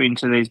fresh too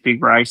into these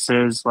big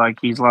races. Like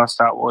his last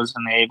start was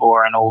in the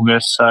Ebor in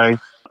August, so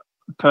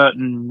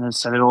Burton has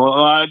said it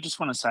all. I just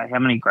want to say how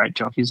many great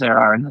jockeys there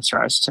are in this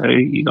race too.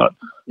 You got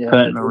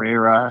Burton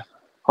Marrero,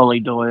 Holly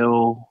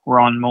Doyle,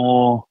 Ron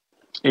Moore.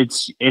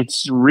 It's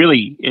a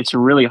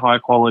really high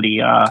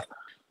quality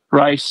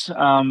race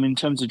in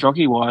terms of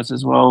jockey wise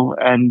as well.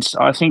 And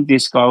I think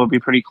this guy will be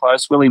pretty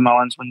close. Willie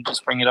Mullins wouldn't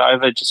just bring it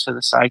over just for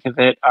the sake of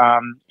it.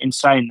 In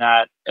saying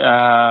that,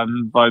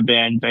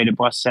 Vauban beat it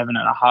by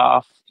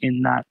 7.5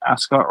 in that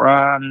Ascot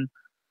run,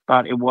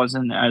 but it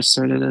wasn't as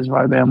suited as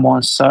Vauban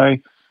was. So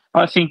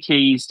I think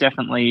he's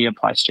definitely a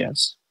place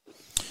chance.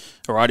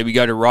 All righty, we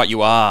go to Right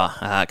You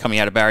Are, coming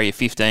out of barrier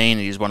 15.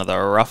 It is one of the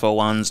rougher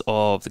ones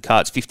of the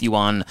cards,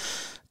 $51.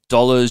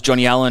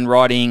 Johnny Allen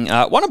riding,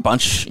 won a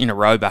bunch in a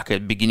row back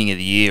at the beginning of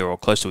the year or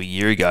close to a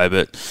year ago,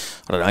 but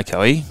I don't know,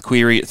 Coey.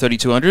 Query at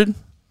 3,200?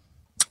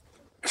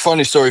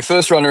 Funny story.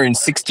 First runner in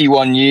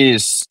 61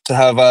 years to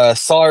have a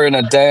Sire and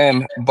a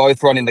Dam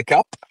both run in the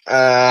Cup.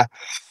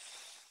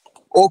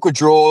 Awkward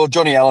draw.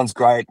 Johnny Allen's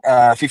great.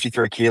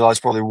 53 kilos,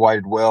 probably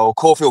weighted well.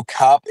 Caulfield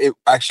Cup, it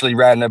actually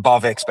ran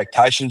above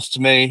expectations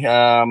to me.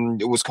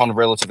 It was kind of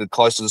relatively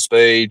close to the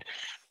speed.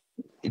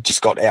 It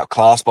just got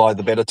outclassed by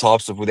the better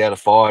types of Without a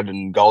Fight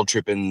and Gold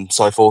Trip and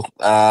so forth.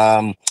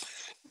 I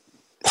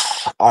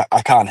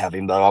can't have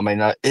him, though. I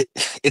mean,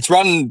 it's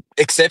run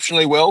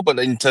exceptionally well, but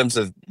in terms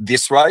of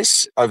this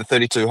race, over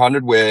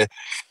 3,200, where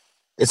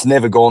it's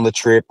never gone the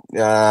trip,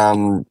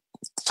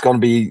 it's going to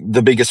be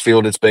the biggest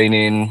field it's been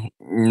in.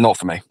 Not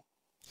for me.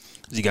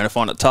 Is he going to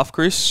find it tough,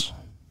 Chris?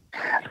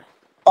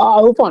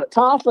 He'll find it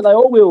tough, but they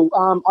all will.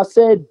 I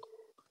said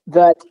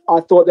that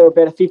I thought there were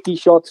better 50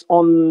 shots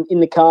in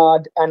the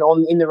card and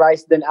in the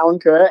race than Alan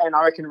Kerr, and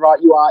I reckon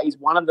Right You Are is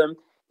one of them.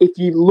 If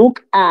you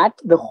look at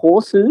the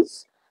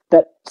horses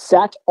that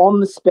sat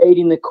on the speed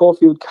in the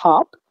Caulfield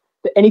Cup,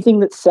 anything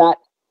that sat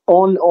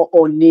on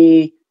or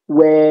near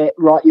where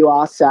Right You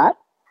Are sat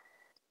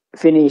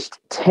finished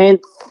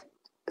 10th,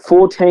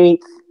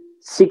 14th,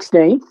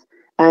 16th,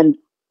 and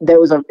it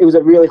was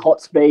a really hot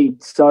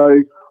speed.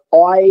 So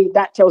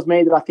that tells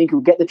me that I think he'll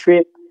get the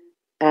trip,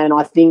 and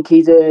I think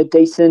he's a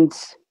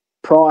decent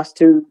price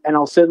too, and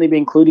I'll certainly be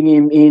including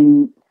him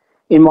in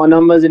my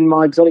numbers and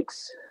my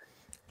exotics.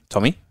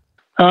 Tommy?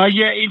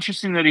 Yeah,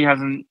 interesting that he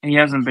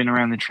hasn't been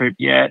around the trip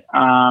yet.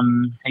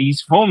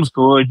 His form's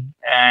good,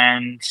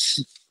 and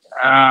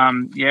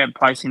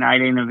placing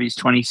 18 of his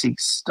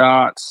 26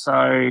 starts.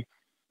 So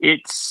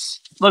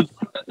it's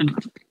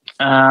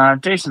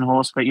decent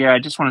horse, but yeah, I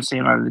just want to see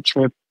him over the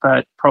trip,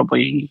 but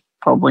probably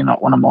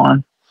not one of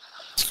mine.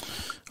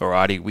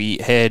 Alrighty, we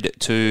head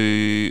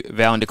to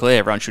Vow and Declare.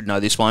 Everyone should know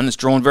this one. It's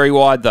drawn very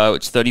wide, though.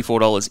 It's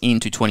 $34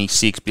 into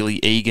 26.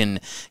 Billy Egan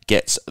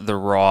gets the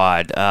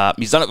ride.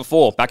 He's done it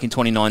before, back in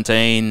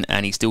 2019,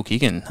 and he's still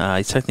kicking.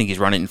 I think he's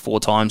run it in 4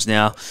 times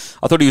now.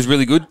 I thought he was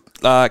really good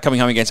coming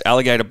home against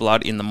Alligator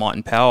Blood in the Might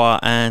and Power,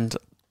 and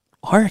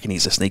I reckon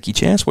he's a sneaky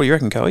chance. What do you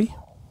reckon, Coey?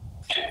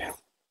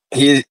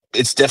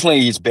 It's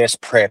definitely his best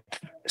prep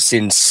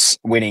since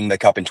winning the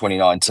Cup in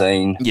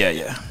 2019.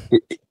 Yeah.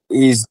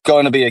 He's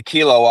going to be a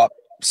kilo up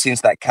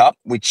since that Cup,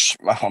 which,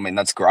 I mean,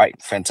 that's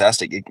great.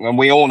 Fantastic. And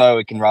we all know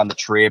he can run the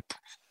trip.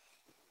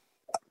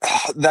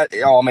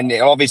 It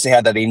obviously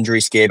had that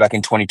injury scare back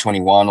in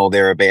 2021 or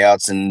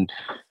thereabouts, and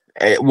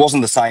it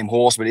wasn't the same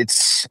horse, but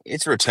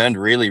it's returned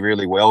really,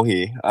 really well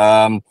here.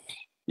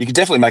 You could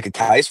definitely make a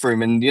case for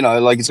him, and, it's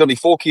going to be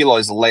 4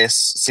 kilos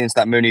less since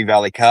that Moonee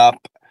Valley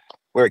Cup,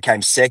 where it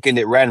came second.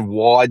 It ran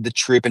wide the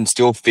trip and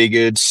still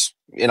figured,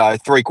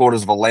 3/4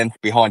 of a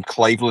length behind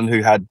Cleveland,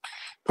 who had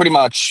pretty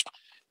much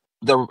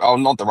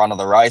not the run of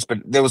the race, but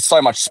there was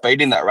so much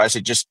speed in that race.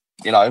 It just,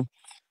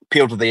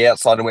 peeled to the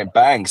outside and went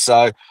bang.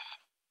 So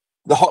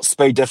the hot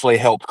speed definitely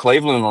helped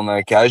Cleveland on that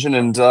occasion.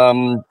 And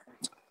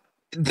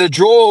the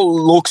draw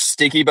looks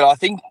sticky, but I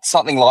think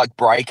something like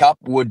Breakup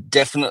would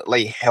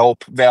definitely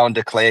help Vow and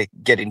Declare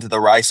get into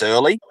the race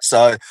early.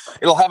 So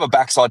it'll have a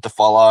backside to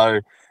follow.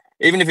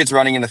 even if it's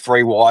running in the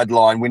 3 wide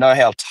line, we know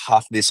how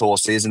tough this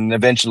horse is, and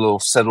eventually will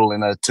settle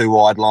in a 2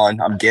 wide line,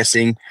 I'm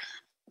guessing.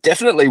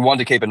 Definitely one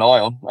to keep an eye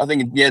on. I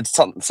think, it's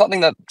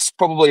something that's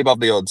probably above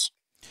the odds.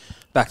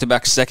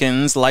 Back-to-back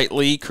seconds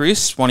lately.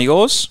 Chris, one of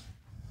yours?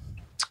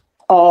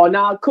 Oh,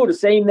 no, cool to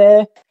see him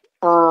there.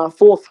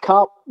 4th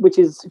Cup, which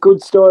is a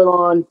good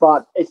storyline,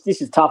 but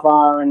this is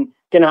tougher and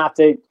going to have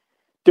to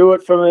do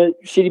it from a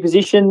shitty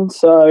position.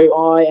 So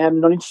I am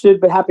not interested,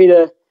 but happy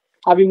to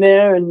have him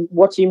there and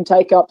watch him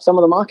take up some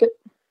of the market.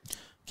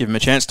 Give him a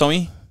chance,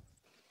 Tommy.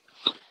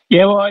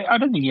 Yeah, well, I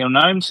don't think he'll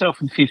know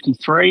himself in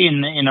 53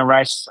 in a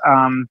race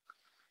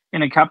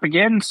in a cup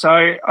again. So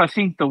I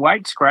think the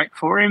weight's great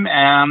for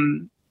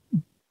him.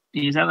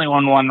 He's only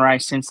won 1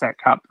 race since that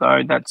cup,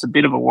 though. That's a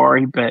bit of a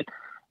worry, but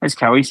as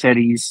Cowie said,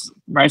 he's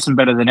racing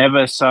better than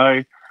ever,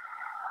 so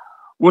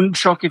wouldn't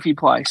shock if he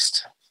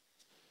placed.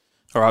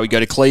 All right, we go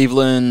to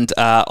Cleveland.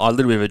 A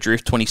little bit of a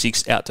drift,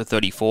 26 out to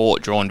 34,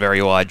 drawn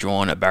very wide,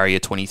 drawn at barrier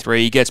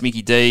 23. Gets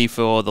Mickey D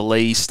for the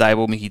Lee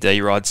stable. Mickey D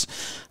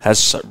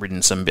has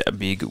ridden some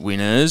big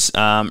winners.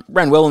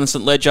 Ran well in the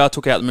St. Ledger,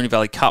 took out the Moonee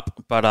Valley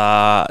Cup,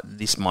 but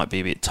this might be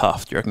a bit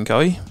tough. Do you reckon,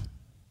 Cowie?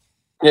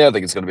 Yeah, I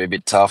think it's going to be a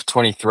bit tough.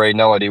 23,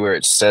 no idea where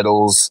it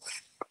settles.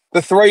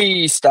 The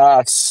 3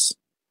 starts,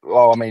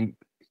 well, I mean,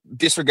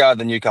 disregard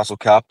the Newcastle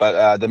Cup,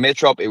 but the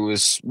Metrop, it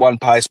was 1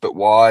 pace but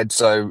wide,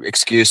 so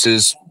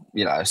excuses,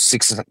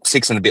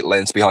 6 and a bit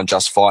lengths behind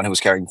Just Fine, who was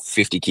carrying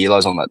 50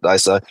 kilos on that day.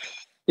 So,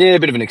 yeah, a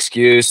bit of an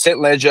excuse. St.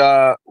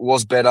 Ledger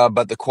was better,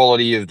 but the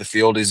quality of the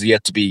field is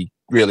yet to be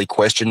really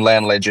questioned.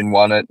 Land Legend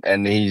won it,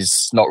 and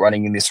he's not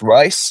running in this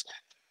race.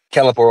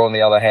 Caliper, on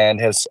the other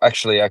hand, has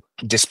actually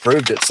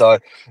disproved it. So a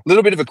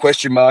little bit of a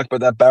question mark, but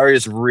that barrier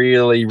is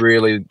really,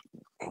 really...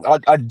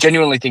 I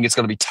genuinely think it's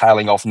going to be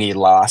tailing off near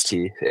last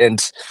here.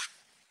 And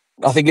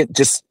I think it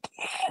just...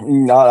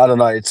 I don't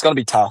know. It's going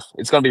to be tough.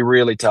 It's going to be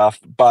really tough.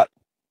 But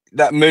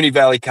that Moonee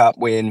Valley Cup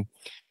win,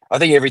 I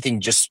think everything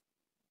just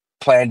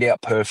planned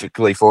out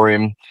perfectly for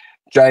him.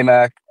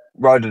 J-Mac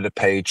rode it a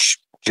peach,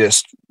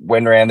 just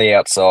went around the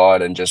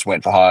outside and just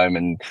went for home,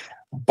 and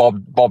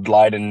Bob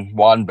Layden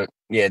won, but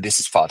yeah, this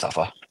is far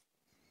tougher.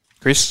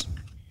 Chris?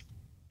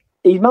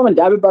 His mum and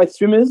dad were both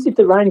swimmers. If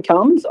the rain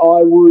comes,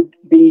 I would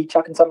be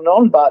chucking something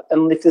on, but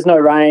if there's no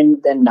rain,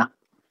 then nah.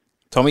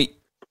 Tommy?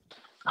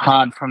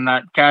 Hard from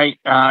that gate.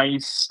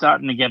 He's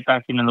starting to get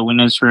back into the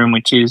winner's room,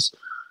 which is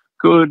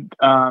good,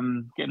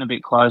 getting a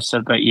bit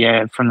closer, but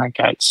yeah, from that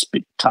gate, it's a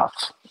bit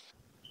tough.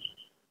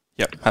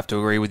 Yep, have to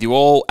agree with you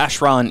all.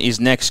 Ash Run is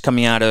next,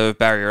 coming out of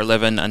barrier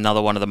 11.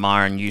 Another one of the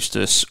Myron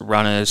Eustace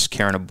runners,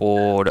 carrying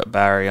aboard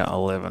barrier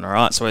 11. All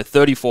right, so we're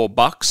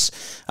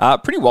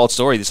 $34. Pretty wild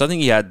story, this. I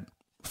think he had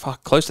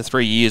close to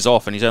 3 years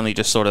off, and he's only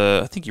just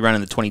I think he ran in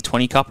the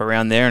 2020 Cup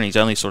around there, and he's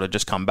only sort of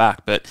just come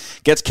back. But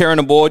gets Karen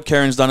aboard.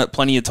 Karen's done it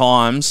plenty of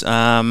times.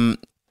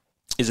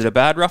 Is it a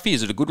bad roughie?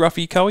 Is it a good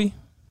roughie, Cowie?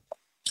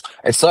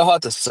 It's so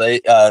hard to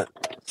say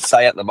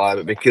at the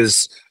moment,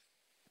 because...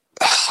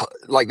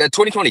 like that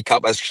 2020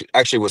 Cup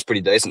actually was pretty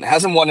decent. It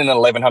hasn't won in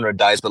 1,100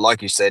 days, but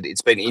like you said,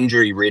 it's been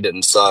injury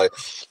ridden, so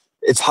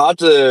it's hard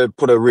to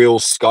put a real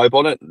scope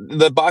on it.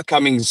 The Bart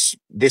Cummings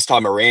this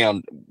time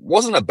around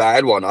wasn't a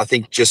bad one. I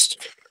think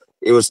just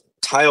it was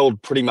tailed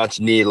pretty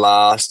much near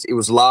last. It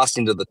was last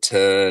into the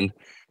turn,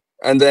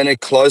 and then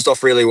it closed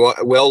off really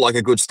well, like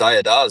a good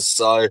stayer does.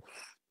 So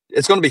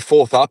it's going to be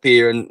 4th up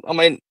here, and I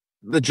mean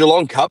the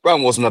Geelong Cup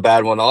run wasn't a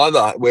bad one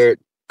either, where it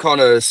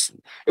was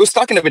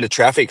stuck in a bit of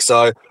traffic,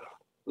 so.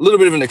 A little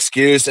bit of an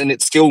excuse, and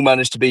it still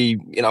managed to be,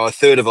 a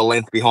third of a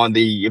length behind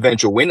the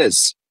eventual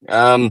winners.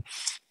 It'd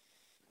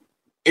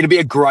be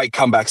a great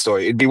comeback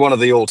story. It'd be one of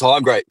the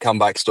all-time great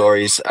comeback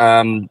stories.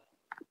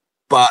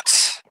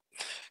 But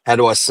how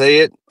do I see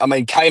it? I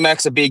mean,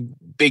 K-Mac's a big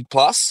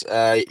plus.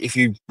 If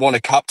you want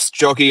a Cups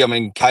jockey, I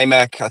mean,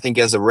 K-Mac, I think,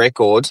 as a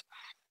record,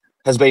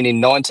 has been in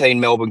 19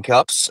 Melbourne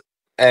Cups,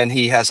 and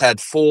he has had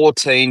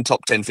 14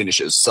 top 10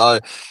 finishes. So...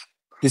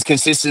 his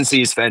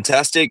consistency is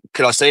fantastic.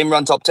 Could I see him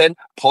run top 10?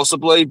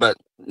 Possibly, but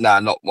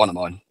not one of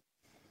mine.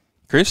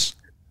 Chris?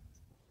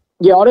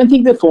 Yeah, I don't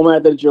think the format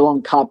of the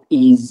Geelong Cup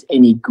is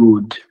any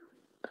good.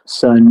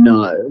 So,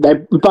 no. They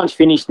bunch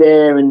finished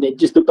there, and it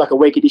just looked like a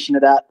weak edition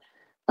of that.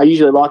 I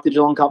usually like the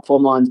Geelong Cup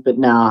form lines, but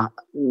not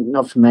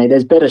for me.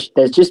 There's better.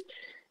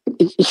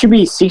 It should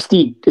be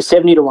 60 to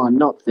 70 to 1,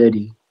 not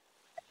 30.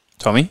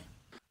 Tommy?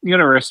 You got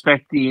to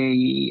respect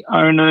the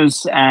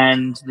owners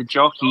and the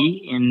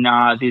jockey in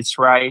this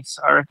race.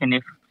 I reckon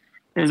if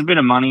there's a bit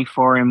of money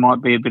for him,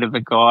 might be a bit of a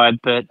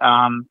guide, but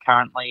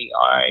currently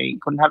I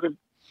couldn't have him.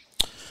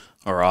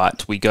 All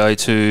right, we go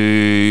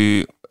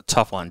to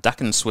tough one,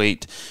 Duck and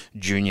Sweet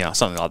Junior,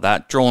 something like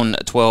that. Drawn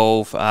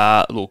 12,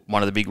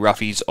 one of the big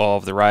roughies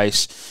of the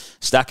race.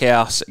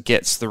 Stackhouse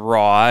gets the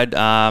ride.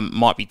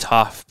 Might be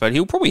tough, but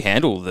he'll probably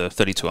handle the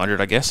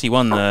 3,200, I guess. He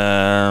won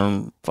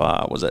the,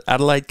 was it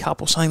Adelaide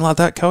Cup or something like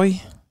that,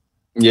 Cowie?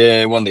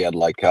 Yeah, he won the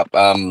Adelaide Cup.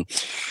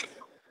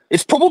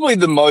 It's probably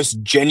the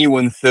most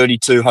genuine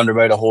 3,200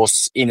 metre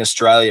horse in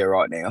Australia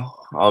right now.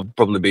 I'll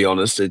probably be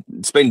honest.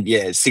 It's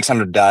been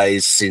 600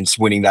 days since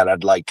winning that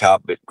Adelaide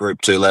Cup at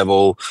Group 2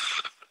 level.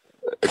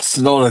 It's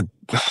not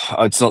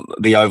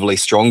the overly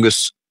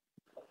strongest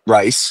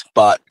race,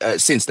 but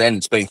since then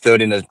it's been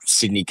third in the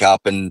Sydney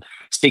Cup and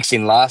 6th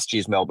in last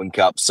year's Melbourne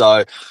Cup.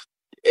 So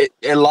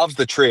it loves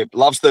the trip,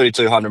 loves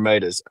 3,200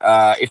 metres.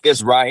 If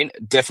there's rain,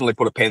 definitely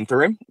put a pen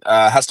through him.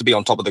 Has to be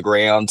on top of the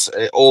ground.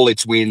 All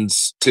its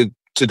wins to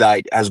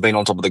date has been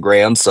on top of the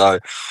ground. So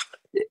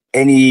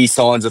any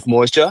signs of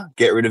moisture,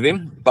 get rid of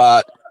him.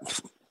 But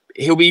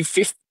he'll be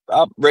fifth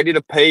up, ready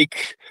to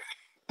peak.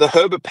 The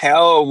Herbert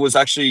Power was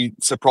actually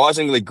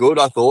surprisingly good,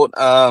 I thought.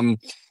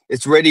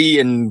 It's ready,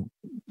 and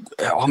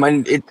I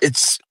mean,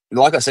 it's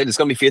like I said, it's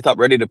going to be fifth up,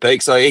 ready to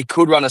peak. So he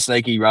could run a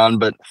sneaky run,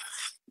 but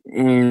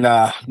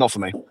nah, not for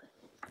me.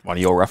 One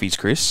of your roughies,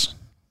 Chris?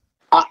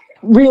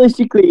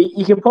 Realistically,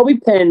 you can probably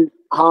pen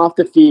half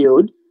the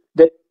field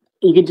that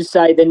you can just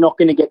say they're not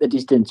going to get the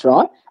distance,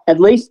 right? At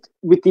least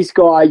with this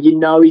guy, you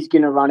know he's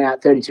going to run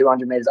out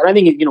 3,200 metres. I don't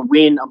think he's going to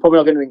win. I'm probably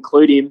not going to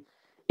include him.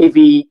 If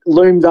he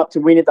looms up to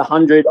win at the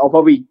 100, I'll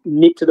probably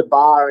nip to the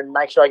bar and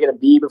make sure I get a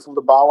beer before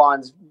the bar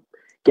lines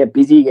get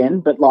busy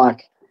again. But,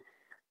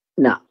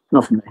 nah,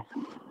 not for me.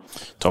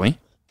 Tommy?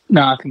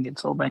 No, I think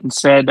it's all been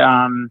said.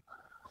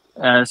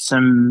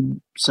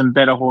 Some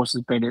better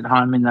horses beat at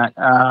home in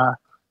that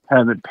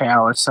Herbert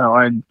Power, so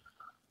I'd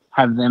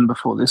have them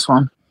before this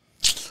one.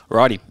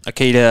 Righty.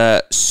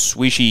 Akita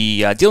Swishy.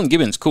 Dylan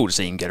Gibbons, cool to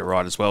see him get it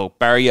right as well.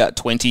 Barrier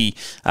 20. It's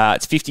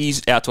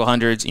 50s out to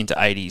 100s into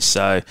 80s.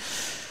 So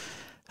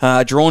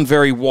drawn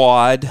very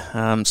wide.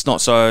 It's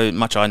not so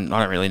much. I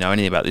don't really know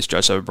anything about this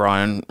Joseph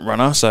O'Brien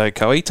runner. So,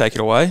 Coe, take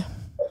it away.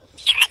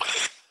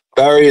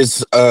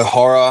 Barrier's a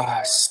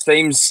horror.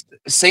 Seems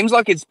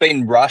like it's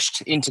been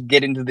rushed to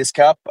get into this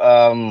cup.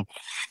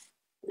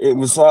 It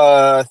was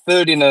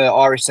third in an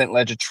Irish St.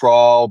 Ledger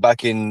trial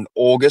back in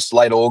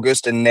late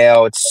August, and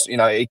now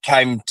it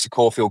came to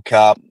Caulfield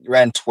Cup,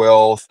 ran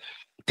 12th,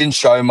 didn't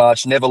show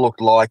much, never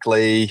looked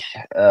likely.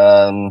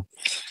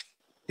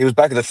 He was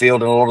back of the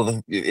field, and a lot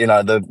of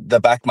the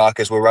back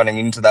markers were running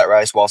into that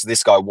race, whilst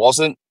this guy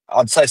wasn't.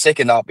 I'd say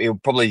second up, he'll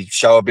probably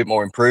show a bit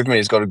more improvement.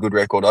 He's got a good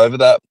record over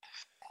that.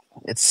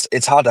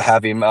 It's hard to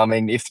have him. I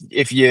mean,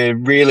 if you're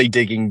really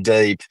digging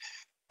deep,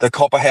 the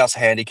Copperhouse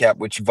handicap,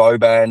 which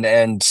Vauban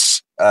and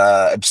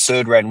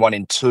Absurd ran 1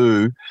 in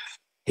 2,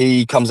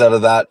 he comes out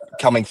of that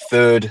coming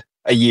third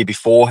a year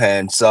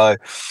beforehand. So,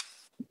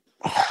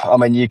 I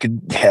mean,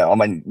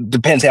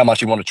 depends how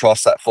much you want to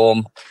trust that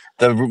form.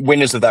 The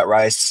winners of that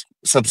race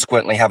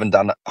subsequently haven't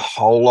done a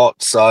whole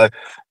lot. So,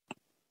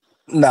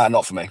 no,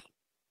 not for me.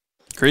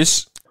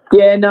 Chris?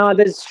 Yeah, no,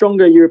 there's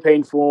stronger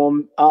European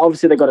form.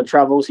 Obviously, they've got to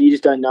travel, so you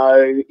just don't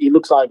know. He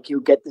looks like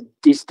he'll get the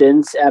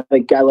distance out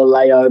of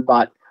Galileo,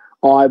 but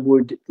I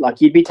would,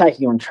 you'd be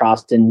taking on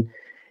trust, and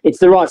it's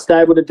the right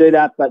stable to do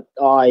that, but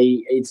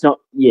it's not,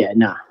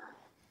 nah.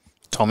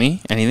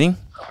 Tommy, anything?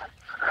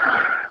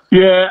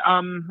 Yeah,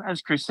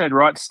 as Chris said,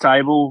 right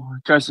stable.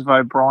 Joseph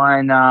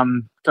O'Brien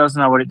does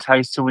know what it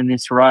takes to win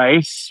this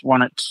race.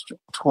 Won it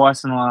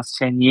twice in the last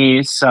 10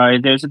 years, so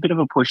there's a bit of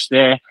a push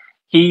there.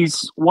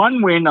 His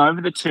one win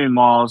over the 2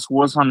 miles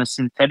was on a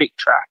synthetic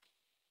track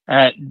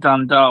at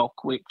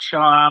Dundalk, which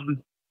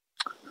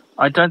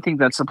I don't think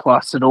that's a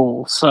plus at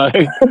all. So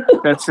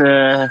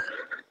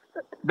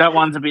that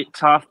one's a bit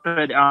tough,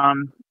 but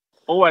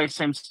always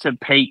seems to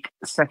peak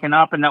second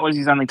up, and that was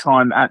his only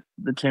time at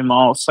the 2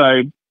 miles.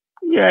 So,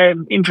 yeah,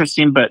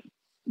 interesting, but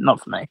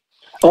not for me.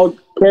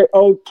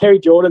 Kerry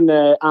Jordan,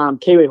 the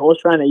Kiwi horse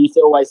trainer, used to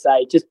always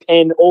say, just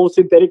pen all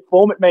synthetic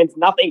form. It means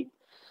nothing.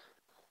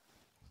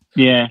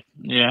 Yeah,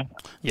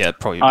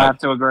 probably. I have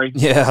to agree.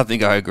 Yeah, I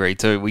think I agree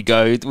too. We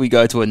go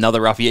to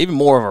another roughie, even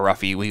more of a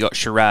roughie. We got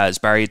Shiraz,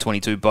 Barrier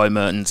 22, Beau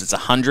Mertens. It's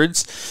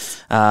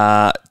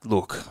 100s.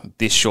 Look,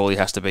 this surely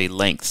has to be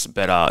lengths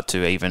better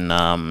to even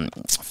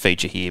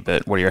feature here.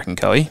 But what do you reckon,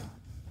 Coe?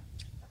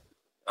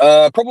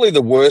 Probably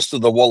the worst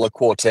of the Waller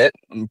quartet.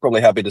 I'm probably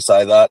happy to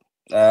say that.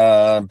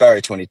 Barrier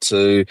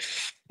 22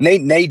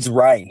 needs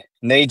rain.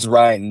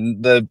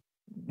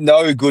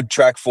 No good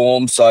track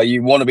form, so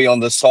you want to be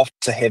on the soft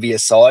to heavier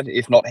side,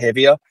 if not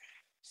heavier.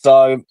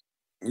 So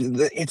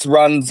its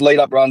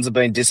lead-up runs have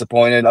been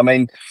disappointed. I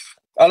mean,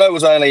 I know it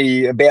was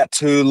only about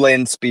 2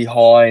 lengths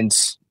behind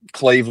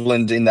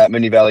Cleveland in that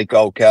Moonee Valley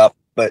Gold Cup,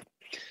 but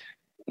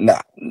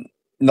nah,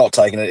 not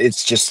taking it.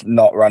 It's just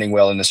not running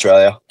well in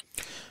Australia.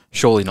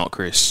 Surely not,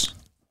 Chris.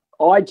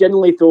 I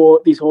generally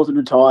thought this horse had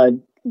retired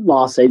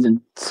last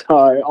season,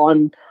 so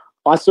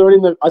I saw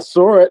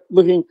it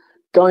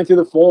going through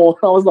the form.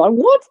 I was like,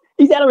 what?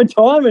 He's out of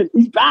retirement.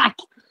 He's back.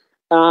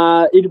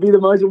 It'd be the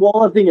most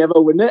Waller thing ever,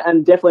 wouldn't it?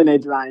 And definitely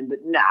needs rain, but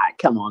nah,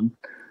 come on.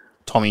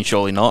 Tommy,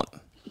 surely not.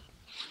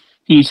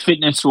 His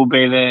fitness will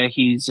be there.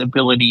 His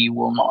ability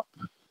will not.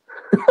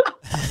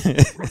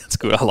 That's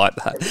good. I like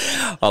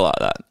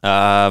that.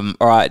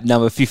 All right,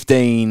 number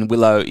 15,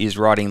 Willow is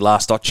riding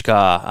Last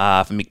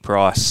Otchkar for Mick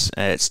Price.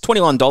 It's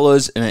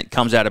 $21 and it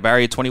comes out of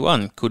barrier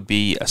 21. Could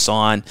be a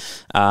sign.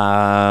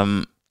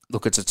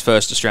 Look, it's its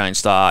first Australian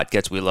start.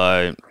 Gets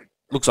Willow.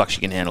 Looks like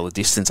she can handle the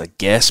distance, I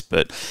guess,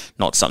 but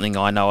not something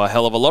I know a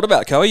hell of a lot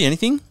about. Coey,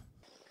 anything?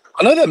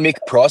 I know that Mick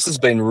Price has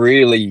been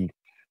really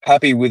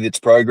happy with its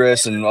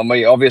progress, and I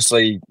mean,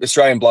 obviously,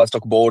 Australian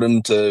Bloodstock bought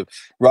him to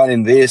run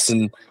in this,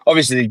 and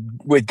obviously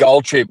with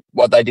Gold Trip,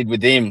 what they did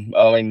with him,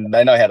 I mean,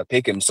 they know how to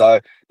pick him. So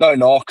no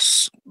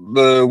knocks.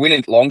 The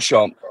winning long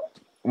shot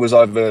was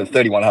over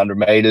 3,100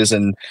 metres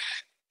and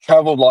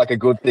travelled like a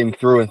good thing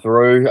through and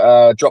through.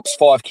 Drops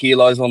 5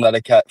 kilos on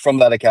that from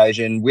that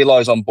occasion.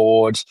 Willow's on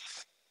board.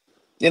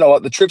 You know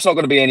what? The trip's not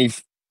going to be any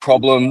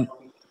problem.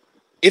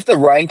 If the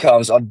rain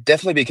comes, I'd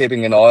definitely be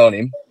keeping an eye on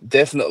him.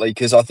 Definitely,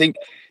 because I think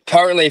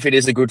currently, if it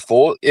is a good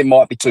four, it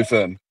might be too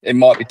firm.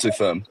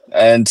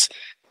 And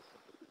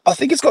I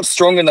think it's got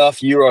strong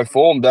enough Euro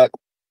form that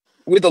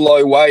with the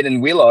low weight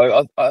and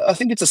Willow, I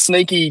think it's a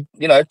sneaky,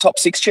 top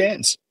 6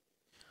 chance.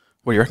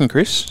 What do you reckon,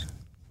 Chris?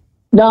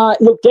 No,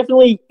 look,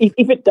 definitely,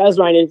 if it does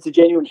rain and it's a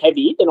genuine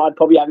heavy, then I'd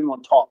probably have him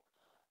on top.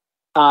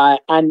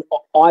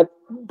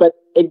 But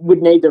it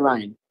would need the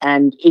rain.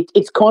 And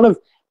it's kind of,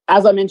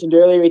 as I mentioned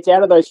earlier, it's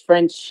out of those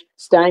French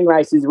staying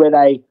races where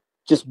they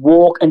just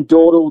walk and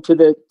dawdle to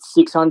the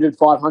 600,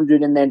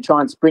 500 and then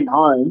try and sprint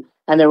home,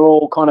 and they're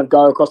all kind of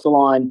go across the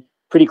line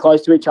pretty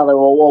close to each other,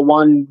 or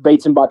one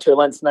beats them by 2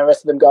 lengths and the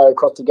rest of them go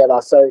across together.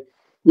 So,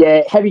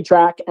 yeah, heavy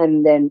track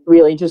and then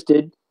really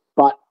interested,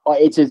 but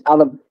it's just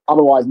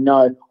otherwise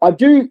no.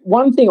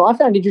 One thing I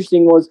found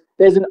interesting was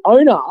there's an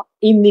owner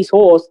in this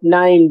horse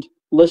named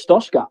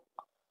Listoshka.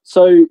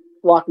 So,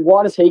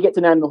 why does he get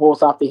to name the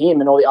horse after him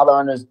and all the other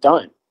owners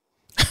don't?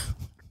 You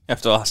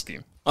have to ask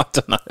him. I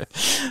don't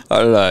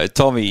know.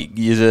 Tommy,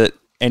 is it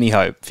any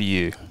hope for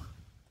you?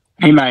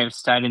 He may have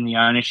stayed in the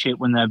ownership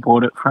when they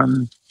bought it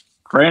from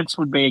France,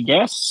 would be a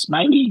guess,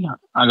 maybe.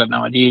 I got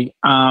no idea.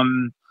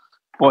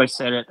 Boy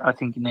said it. I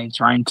think it needs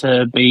rain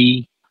to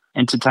be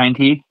entertained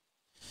here.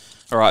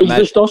 All right,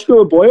 Matt. Is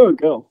Listoshka a boy or a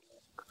girl?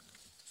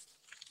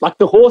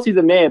 The horse is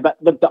a mare, but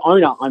the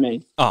owner, I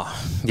mean. Oh,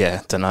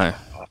 yeah, don't know.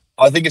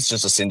 I think it's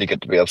just a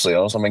syndicate, to be absolutely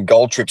honest. I mean,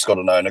 Gold Trip's got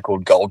an owner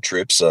called Gold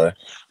Trip, so...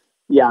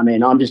 Yeah, I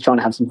mean, I'm just trying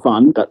to have some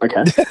fun, but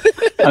okay.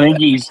 I think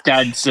his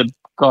dad's a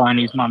guy and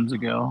his mum's a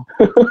girl.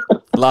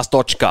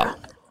 Lastochka.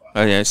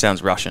 Oh, yeah, it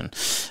sounds Russian.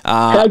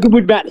 How good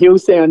would Matt Hill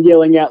sound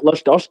yelling out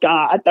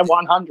Lastochka at the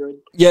 100?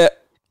 Yeah.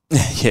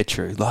 Yeah,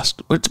 true.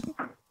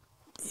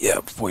 Yeah,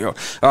 4-year-old.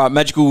 All right,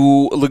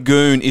 Magical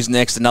Lagoon is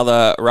next.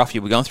 Another roughie.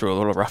 We're going through a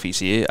lot of roughies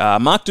here.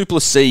 Mark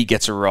Duplessis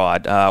gets a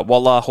ride.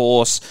 Walla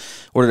horse.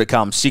 What did it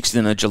come? 6th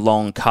in a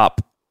Geelong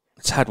Cup.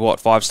 It's had,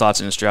 5 starts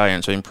in Australia, and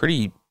it's been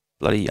pretty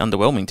bloody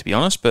underwhelming, to be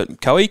honest.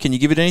 But, Coey, can you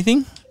give it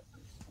anything?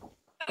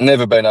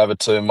 Never been over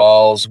 2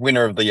 miles.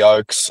 Winner of the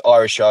Oaks,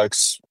 Irish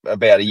Oaks,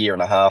 about a year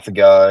and a half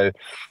ago.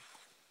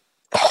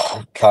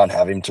 Can't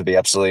have him, to be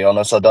absolutely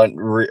honest. I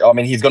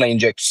mean, he's going to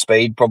inject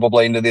speed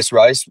probably into this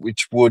race,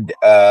 which would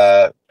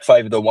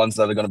favour the ones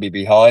that are going to be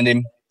behind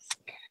him.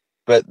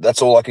 But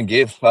that's all I can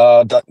give.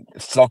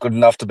 It's not good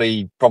enough to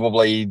be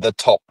probably the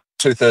top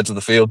 2/3 of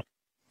the field.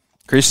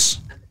 Chris?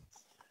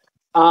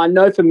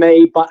 No for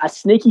me, but a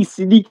sneaky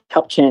Sydney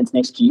Cup chance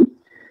next year.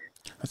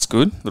 That's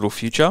good. Little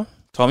future.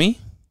 Tommy?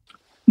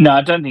 No,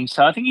 I don't think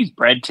so. I think he's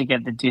bred to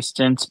get the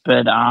distance,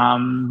 but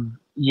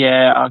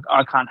yeah,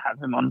 I can't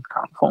have him on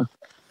current form.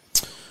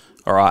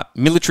 All right.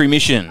 Military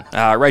Mission.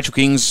 Rachel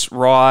King's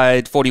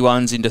ride,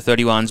 41s into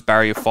 31s,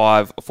 barrier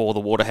 5 for the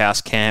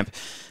Waterhouse camp.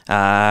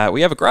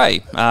 We have a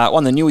grey.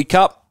 Won the Newey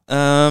Cup.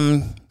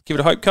 Give it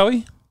a hope,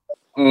 Coey?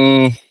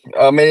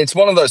 I mean, it's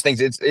one of those things.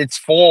 It's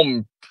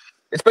form.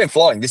 It's been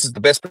flying. This is the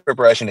best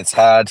preparation it's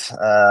had.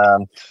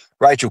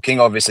 Rachel King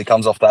obviously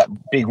comes off that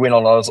big win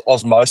on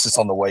Osmosis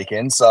on the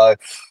weekend, so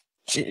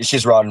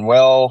she's riding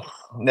well.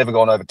 Never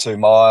gone over 2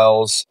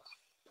 miles.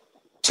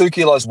 2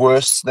 kilos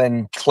worse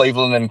than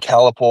Cleveland and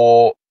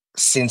Calipore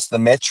since the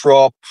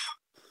Metrop.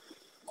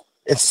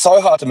 It's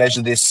so hard to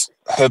measure this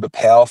Herbert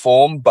Power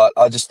form, but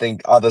I just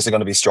think others are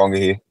going to be stronger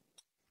here.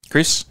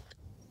 Chris?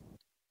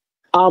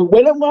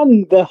 When it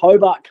won the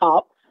Hobart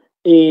Cup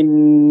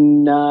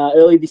in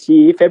early this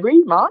year,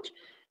 February, March,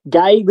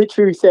 Gay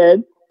literally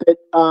said that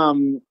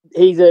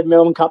he's a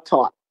Melbourne Cup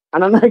type.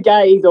 And I know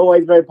Gay is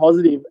always very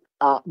positive,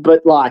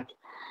 but no,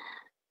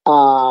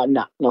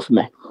 not for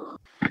me.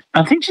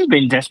 I think she's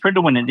been desperate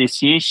to win it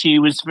this year. She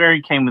was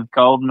very keen with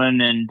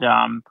Goldman and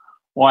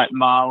White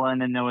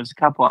Marlin, and there was a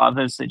couple of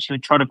others that she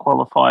would try to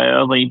qualify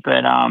early,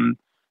 but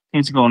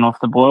things have gone off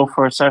the boil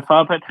for her so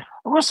far. But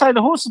I will say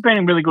the horse has been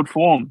in really good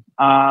form.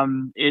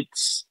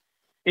 It's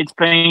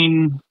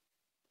been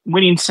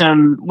winning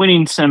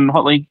some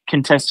hotly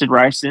contested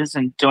races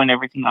and doing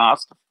everything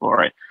asked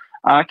for it.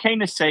 Keen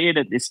to see it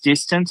at this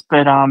distance,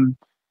 but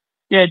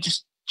yeah,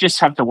 just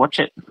have to watch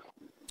it.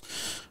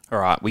 All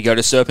right, we go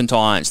to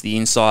Serpentines, the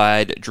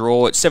inside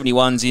draw. It's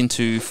 71s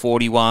into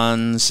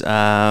 41s.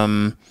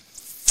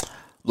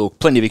 Look,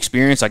 plenty of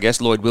experience, I guess.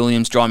 Lloyd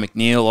Williams, Jai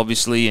McNeil,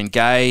 obviously, and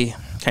Gay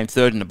came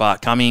third in the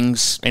Bart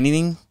Cummings.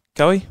 Anything,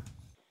 Coey?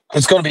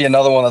 It's going to be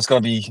another one that's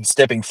going to be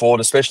stepping forward,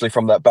 especially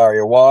from that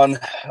barrier one.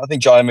 I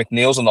think Jai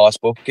McNeil's a nice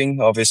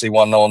booking. Obviously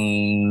won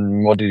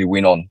on, what did he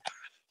win on?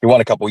 He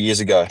won a couple of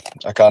years ago.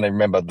 I can't even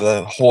remember.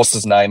 The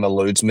horse's name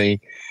eludes me.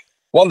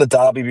 Won the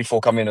Derby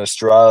before coming to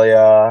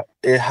Australia.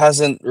 It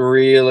hasn't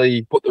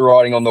really put the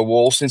writing on the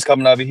wall since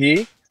coming over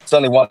here. It's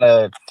only won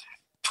a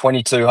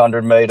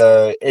 2,200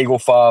 metre Eagle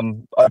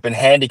Farm Open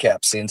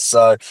handicap since.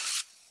 So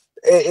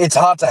it's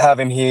hard to have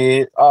him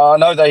here. I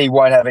know that he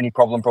won't have any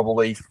problem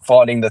probably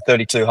finding the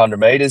 3,200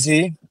 metres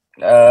here.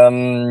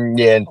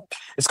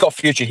 It's got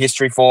future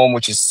history for him,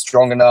 which is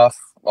strong enough,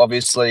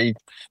 obviously,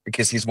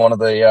 because he's one of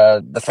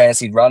the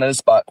fancied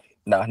runners. But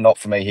no, not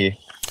for me here.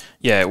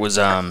 Yeah, it was...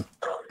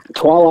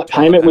 Twilight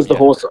Payment was the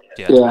horse.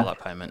 Yeah, Twilight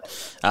Payment.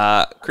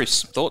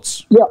 Chris,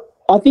 thoughts? Yeah,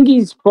 I think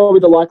he's probably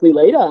the likely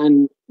leader,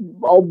 and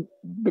I'll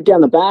down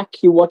the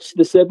back. You watch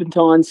the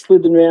Serpentine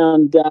slithering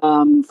around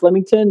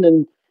Flemington,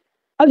 and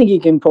I think he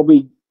can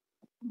probably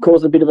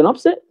cause a bit of an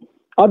upset.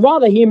 I'd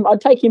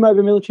take him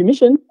over Military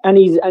Mission, and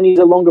he's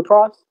a longer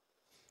price.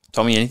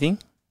 Tommy, anything?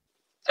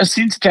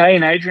 Since Gay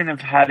and Adrian have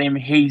had him,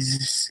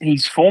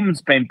 his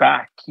form's been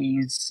back.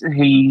 He's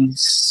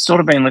sort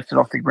of been lifted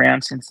off the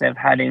ground since they've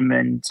had him,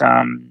 and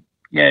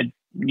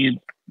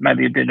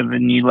maybe a bit of a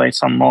new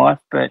lease on life.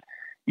 But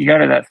you go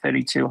to that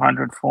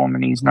 3,200 form,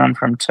 and he's none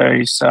from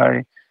two.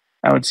 So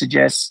I would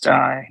suggest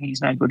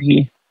he's no good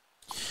here.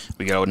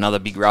 We got another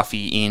big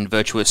roughie in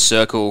Virtuous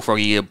Circle,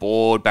 Froggy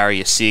aboard,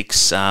 barrier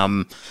 6.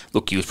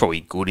 Look, he was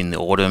probably good in the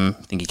autumn.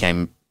 I think he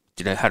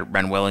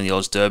ran well in the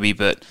Oz Derby,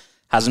 but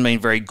hasn't been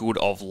very good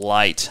of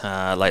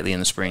lately in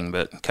the spring.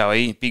 But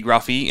Coey, big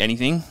roughie,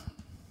 anything?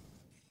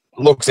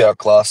 Looks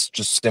outclassed,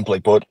 just simply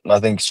put. I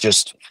think it's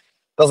just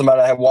doesn't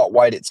matter what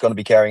weight it's going to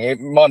be carrying. It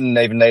mightn't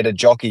even need a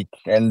jockey,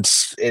 and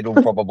it'll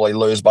probably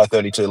lose by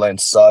 32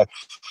 lengths. So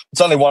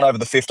it's only one over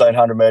the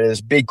 1,500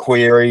 metres. Big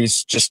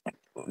queries, just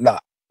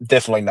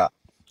definitely not.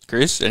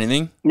 Chris,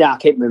 anything? Nah,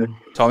 keep moving.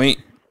 Tommy?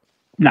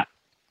 No.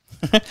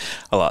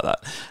 I like that.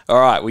 All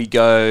right, we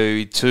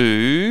go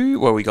to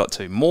where we got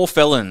to. More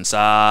felons.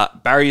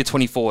 Barrier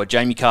 24,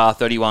 Jamie Carr,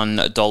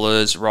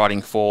 $31,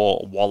 riding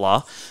for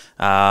Waller.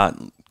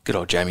 Good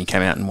old Jamie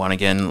came out and won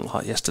again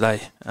yesterday.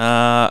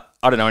 I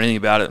don't know anything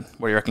about it.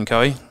 What do you reckon,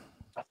 Coey?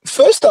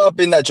 First up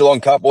in that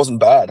Geelong Cup wasn't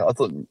bad. I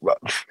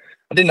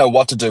didn't know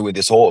what to do with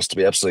this horse, to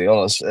be absolutely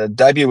honest.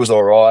 Debut was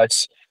all right.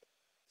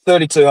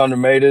 3,200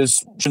 metres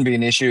shouldn't be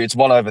an issue. It's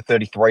one over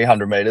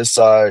 3,300 metres,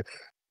 so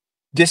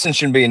distance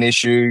shouldn't be an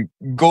issue.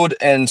 Good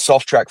and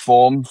soft track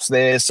forms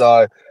there,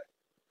 so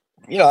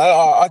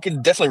I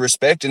can definitely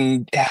respect,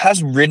 and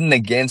has ridden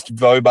against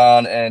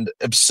Vauban and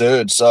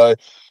Absurd. So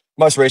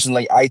most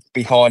recently 8th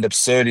behind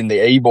Absurd in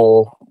the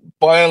E-Ball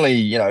by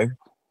only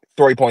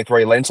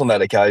 3.3 lengths on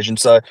that occasion.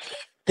 So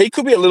he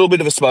could be a little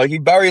bit of a smoky.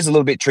 Barrier's a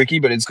little bit tricky,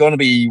 but it's going to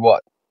be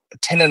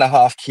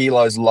 10.5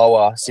 kilos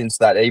lower since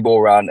that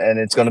E-Ball run, and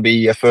it's going to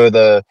be a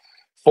further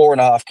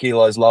 4.5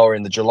 kilos lower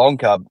in the Geelong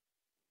Cup.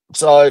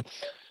 So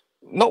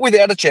not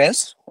without a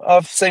chance.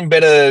 I've seen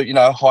better,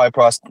 higher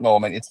priced. Well, I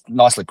mean, it's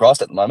nicely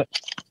priced at the moment.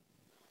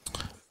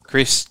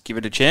 Chris, give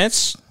it a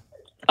chance.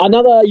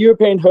 Another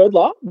European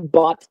hurdler,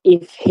 but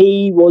if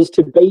he was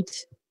to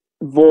beat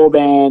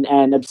Vauban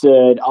and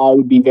Absurd, I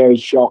would be very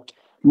shocked.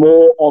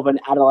 More of an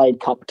Adelaide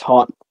Cup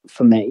type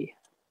for me.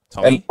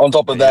 Tommy? And on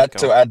top of that,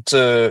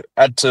 to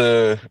add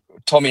to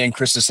Tommy and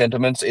Chris's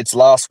sentiments, its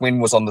last win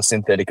was on the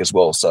synthetic as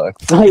well. So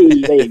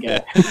Hey, there you go.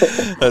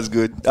 That's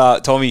good.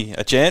 Tommy,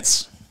 a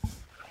chance?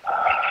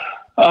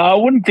 I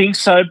wouldn't think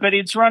so, but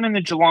its run in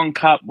the Geelong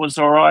Cup was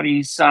all right.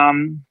 His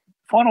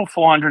final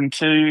 400 and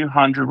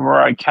 200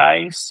 were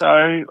okay.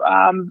 So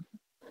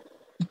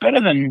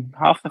better than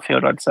half the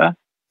field, I'd say.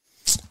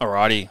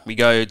 Alrighty, we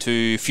go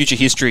to future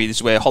history. This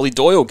is where Holly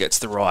Doyle gets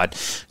the ride.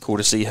 Cool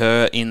to see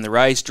her in the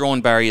race.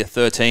 Drawn barrier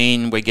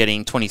 13. We're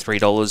getting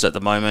 $23 at the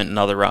moment.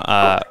 Another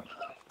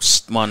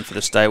one for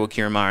the stable.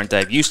 Kieran Maher and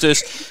Dave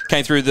Eustace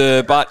came through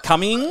the Bart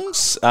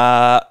Cummings.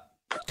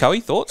 Coey,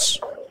 thoughts?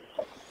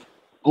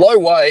 low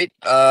weight,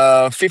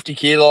 50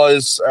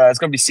 kilos. It's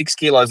going to be 6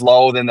 kilos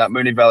lower than that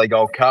Moonee Valley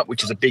Gold Cup,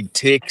 which is a big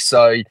tick.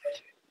 So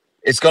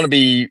it's going to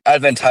be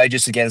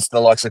advantageous against the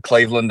likes of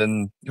Cleveland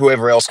and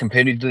whoever else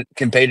competed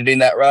in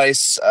that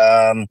race.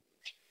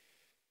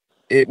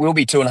 It will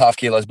be 2.5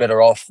 kilos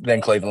better off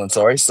than Cleveland,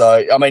 sorry.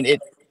 So, I mean,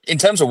 in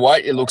terms of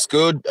weight, it looks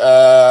good.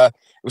 It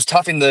was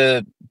tough in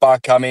the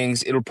Bart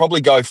Cummings. It'll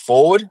probably go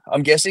forward,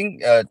 I'm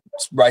guessing.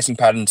 Racing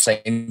pattern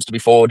seems to be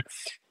forward.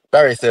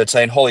 Barrier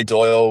 13, Holly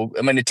Doyle.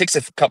 I mean, it ticks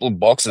a couple of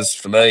boxes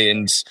for me,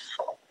 and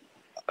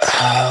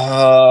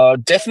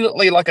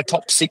definitely like a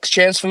top 6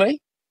 chance for me.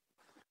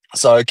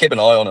 So keep an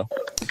eye on her.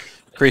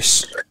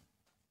 Chris.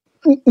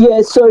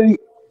 Yeah, so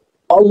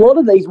a lot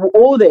of these,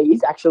 all of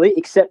these actually,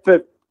 except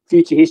for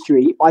future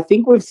history, I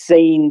think we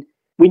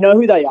know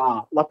who they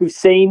are. Like, we've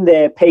seen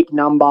their peak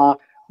number.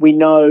 We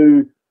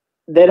know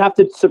they'd have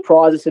to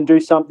surprise us and do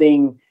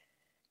something.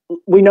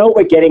 We know what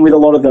we're getting with a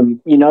lot of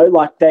them, you know,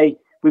 like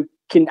we've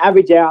can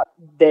average out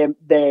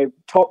their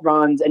top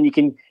runs, and you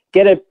can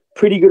get a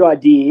pretty good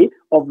idea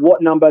of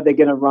what number they're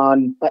going to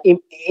run in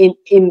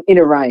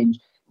a range.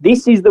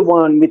 This is the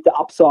one with the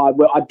upside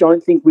where I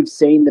don't think we've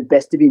seen the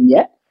best of him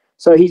yet.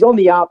 So he's on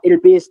the up. It'll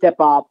be a step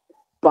up,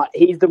 but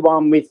he's the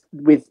one with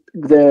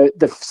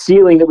the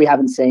ceiling that we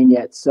haven't seen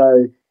yet.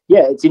 So,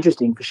 yeah, it's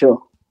interesting for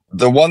sure.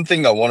 The one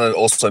thing I want to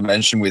also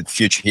mention with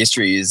Future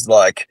History is,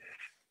 like,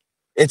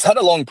 it's had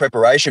a long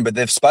preparation, but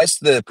they've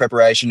spaced the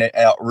preparation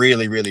out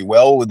really, really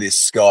well with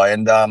this guy.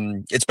 And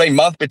it's been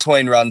month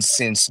between runs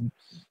since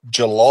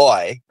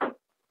July,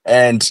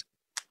 and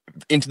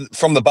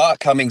from the Bart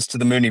Cummings to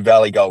the Moonee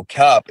Valley Gold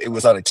Cup, it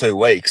was only 2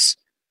 weeks.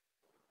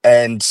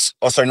 And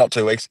not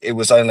 2 weeks. It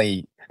was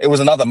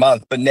another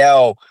month. But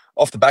now,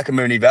 off the back of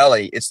Moonee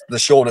Valley, it's the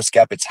shortest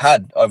gap it's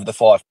had over the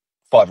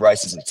five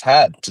races it's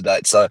had to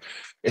date. So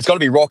it's got to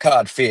be rock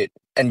hard fit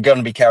and going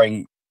to be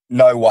carrying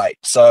no weight.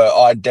 So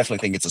I definitely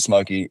think it's a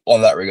smoky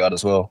on that regard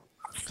as well.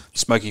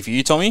 Smoky for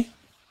you, Tommy?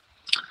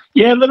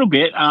 Yeah, a little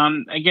bit.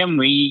 Again,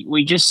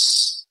 we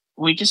just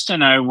don't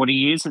know what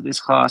he is at this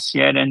class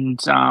yet, and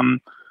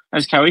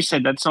as Cowie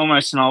said, that's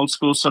almost an old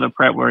school sort of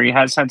prep where he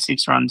has had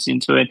 6 runs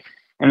into it,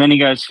 and then he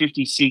goes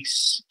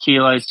 56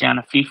 kilos down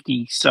to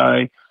 50.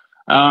 So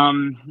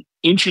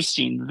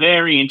interesting,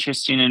 very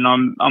interesting, and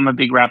I'm a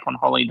big rap on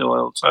Holly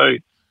Doyle too.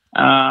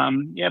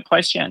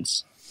 Place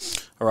chance.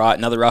 All right,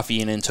 another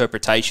roughie in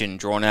interpretation,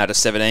 drawn out of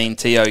 17.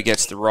 Tio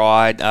gets the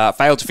ride.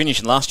 Failed to finish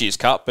in last year's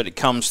Cup, but it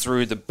comes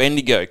through the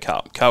Bendigo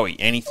Cup. Cowie,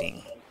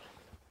 anything?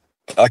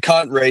 I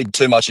can't read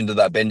too much into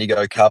that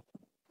Bendigo Cup,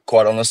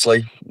 quite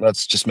honestly.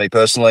 That's just me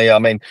personally. I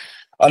mean,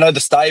 I know the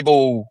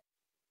stable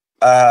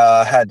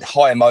had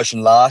High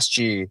Emotion last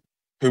year,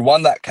 who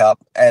won that cup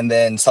and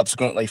then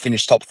subsequently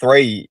finished top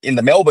 3 in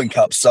the Melbourne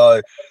Cup.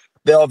 So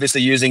they're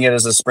obviously using it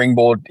as a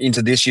springboard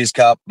into this year's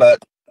Cup.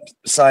 But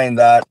saying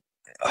that,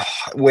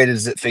 where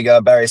does it figure?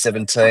 Barrier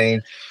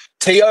 17.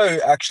 Tio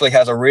actually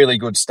has a really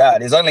good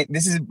stat.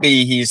 This is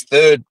be his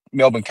 3rd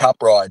Melbourne Cup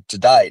ride to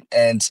date,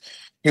 and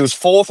he was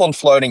 4th on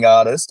Floating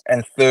Artist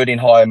and 3rd in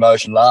High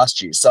Emotion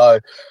last year. So,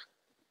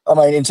 I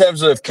mean, in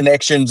terms of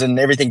connections and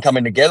everything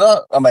coming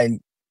together, I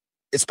mean,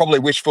 it's probably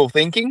wishful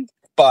thinking,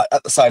 but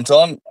at the same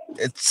time,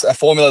 it's a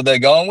formula they're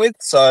going with.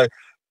 So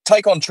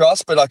take on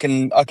trust, but I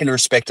can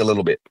respect a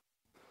little bit.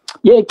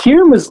 Yeah,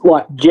 Kieran was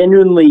like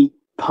genuinely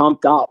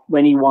pumped up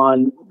when he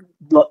won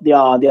the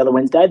other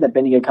Wednesday, the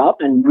Bendigo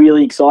Cup, and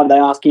really excited. They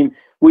asked him,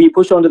 "Will you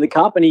push on to the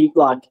Cup?" And he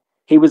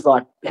was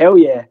like, "Hell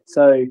yeah!"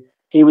 So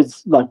he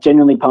was like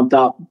genuinely pumped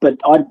up. But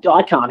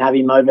I can't have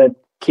him over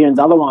Kieran's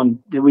other one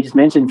that we just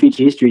mentioned,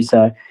 Future History.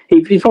 So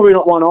he's probably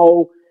not one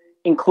I'll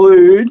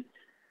include,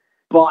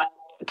 but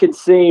I could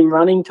see him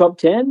running top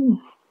 10.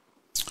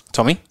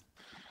 Tommy?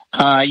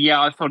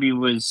 I thought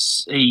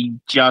he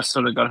just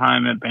sort of got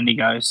home at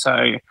Bendigo,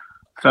 so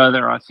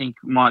further I think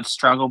might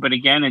struggle. But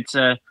again,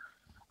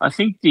 I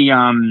think the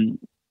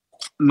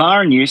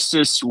Mara and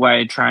Eustace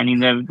way of training,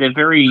 they're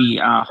very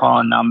high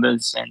on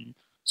numbers and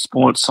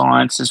sports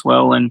science as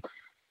well, and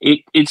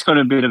it's got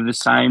a bit of the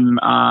same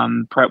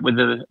prep with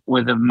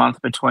a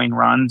month between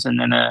runs and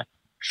then a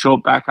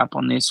short backup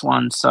on this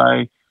one.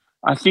 So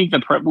I think the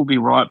prep will be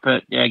right,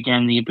 but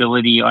again, the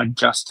ability I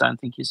just don't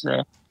think is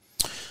there.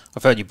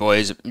 I've heard you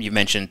boys, you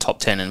mentioned top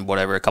 10 and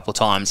whatever a couple of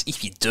times.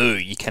 If you do,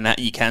 you can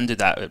do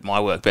that at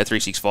my work,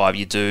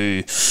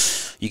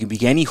 Bet365. You can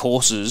pick any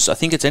horses. I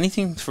think it's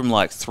anything from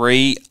like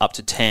 3 up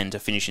to 10 to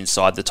finish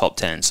inside the top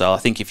 10. So I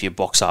think if you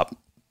box up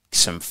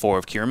some 4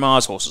 of Kieran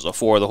Maher's horses or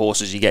 4 of the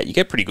horses you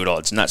get pretty good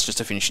odds, and that's just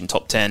to finish in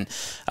top 10.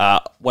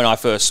 When I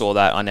first saw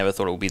that, I never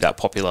thought it would be that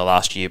popular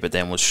last year, but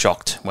then was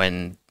shocked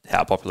when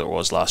how popular it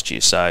was last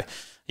year. So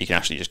you can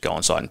actually just go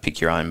on site and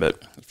pick your own,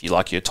 but if you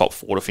like your top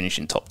 4 to finish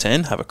in top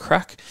 10, have a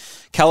crack.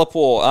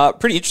 Calipore,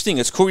 pretty interesting.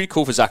 It's pretty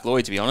cool for Zach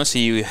Lloyd, to be honest.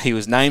 He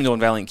was named on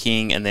Valiant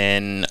King and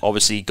then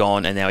obviously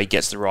gone, and now he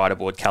gets the ride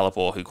aboard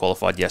Calipore, who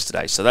qualified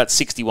yesterday. So that's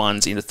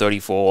 61s into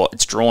 34.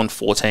 It's drawn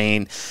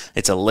 14.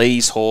 It's a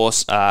Lee's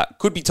horse.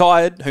 Could be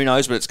tired, who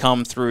knows, but it's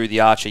come through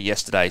the Archer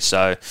yesterday.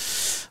 So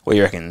what do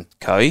you reckon,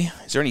 Coe?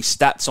 Is there any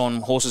stats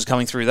on horses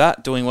coming through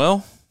that, doing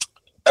well?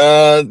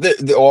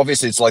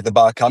 Obviously, it's like the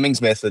Bart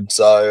Cummings method.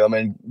 So, I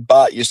mean,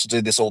 Bart used to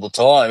do this all the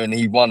time, and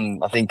he won,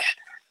 I think,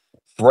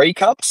 3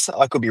 cups.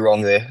 I could be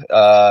wrong there,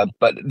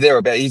 but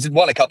he's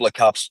won a couple of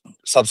cups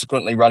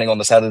subsequently, running on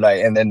the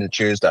Saturday and then the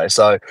Tuesday.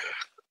 So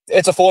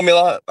it's a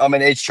formula. I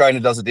mean, each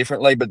trainer does it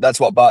differently, but that's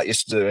what Bart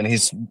used to do, and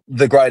he's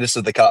the greatest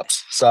of the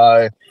cups.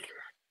 So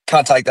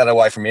can't take that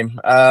away from him.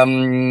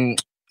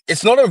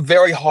 It's not a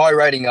very high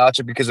rating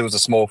Archer because it was a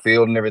small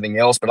field and everything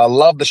else, but I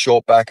love the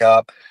short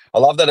backup. I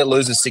love that it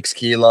loses 6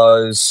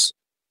 kilos.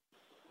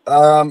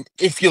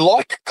 If you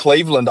like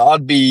Cleveland,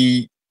 I'd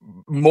be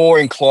more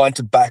inclined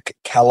to back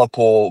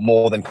Calipore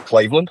more than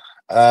Cleveland.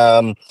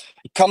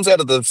 It comes out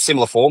of the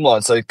similar form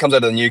line. So it comes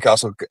out of the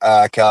Newcastle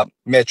Cup,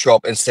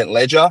 Metrop and St.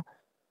 Ledger,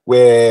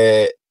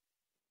 where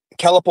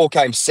Calipore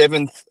came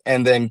 7th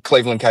and then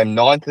Cleveland came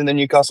 9th in the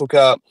Newcastle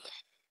Cup.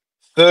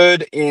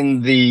 3rd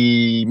in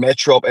the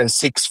Metrop and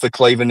 6th for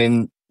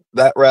Cleveland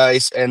that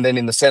race. And then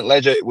in the St.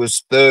 Ledger, it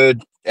was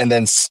third. And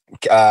then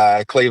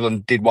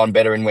Cleveland did one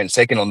better and went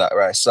second on that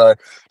race. So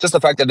just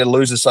the fact that it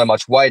loses so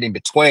much weight in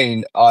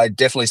between, I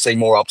definitely see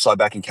more upside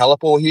back in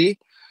Caliper here.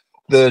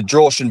 The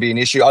draw shouldn't be an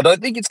issue. I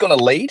don't think it's going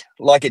to lead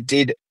like it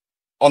did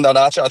on that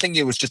Archer. I think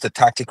it was just a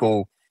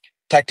tactical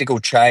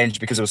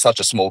change because it was such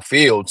a small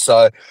field.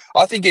 So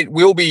I think it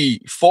will be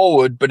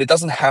forward, but it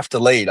doesn't have to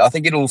lead. I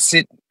think it'll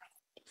sit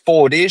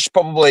forward-ish,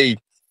 probably,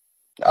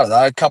 I don't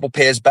know, a couple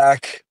pairs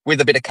back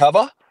with a bit of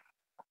cover.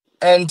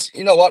 And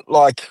you know what?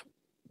 Like,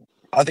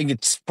 I think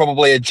it's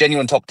probably a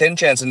genuine top 10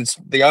 chance, and it's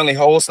the only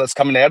horse that's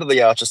coming out of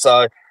the Archer.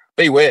 So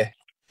beware.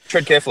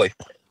 Tread carefully.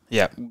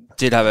 Yeah,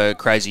 did have a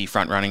crazy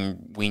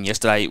front-running win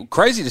yesterday.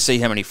 Crazy to see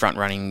how many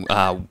front-running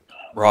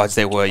rides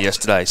there were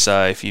yesterday.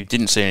 So if you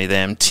didn't see any of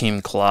them,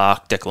 Tim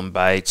Clark, Declan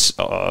Bates,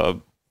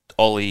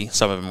 Ollie,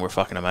 some of them were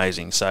fucking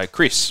amazing. So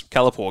Chris,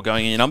 Caliper,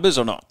 going in your numbers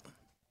or not?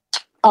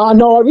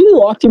 No, I really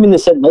liked him in the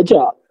St.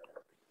 Ledger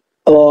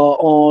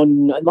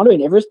on, it might have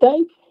been Everest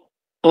Day.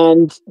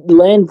 And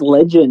Land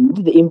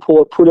Legend, the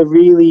import, put a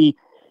really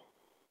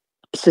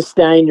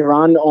sustained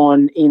run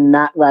on in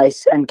that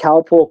race, and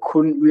Caliper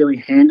couldn't really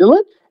handle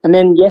it. And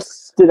then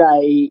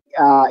yesterday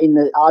in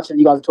the Archer that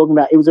you guys are talking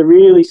about, it was a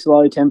really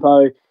slow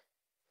tempo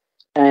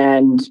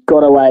and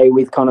got away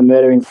with kind of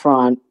murder in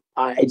front.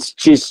 It's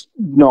just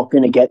not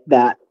going to get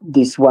that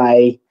this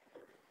way.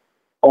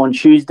 On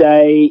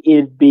Tuesday,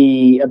 it'd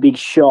be a big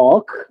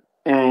shock,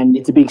 and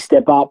it's a big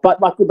step up. But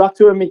good luck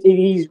to him.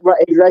 He's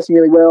racing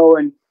really well,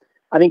 and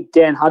I think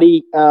Dan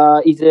Huddy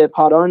is a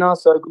part owner,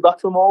 so good luck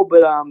to them all.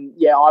 But,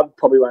 yeah, I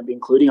probably won't be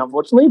including,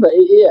 unfortunately. But,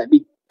 yeah, it'd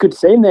be good to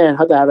see him there and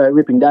hope they have a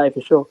ripping day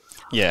for sure.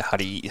 Yeah,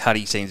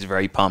 Huddy seems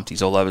very pumped.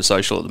 He's all over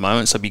social at the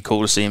moment, so it'd be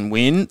cool to see him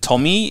win.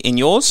 Tommy, in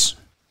yours?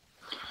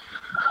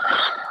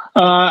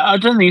 I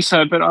don't think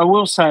so, but I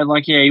will say,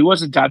 he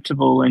was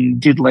adaptable and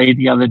did lead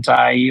the other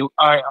day.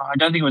 I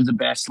don't think it was the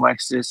best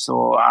Lexus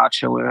or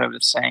Archer we've ever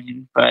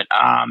seen, but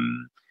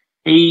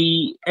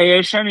he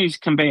has shown he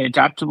can be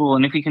adaptable,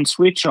 and if he can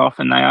switch off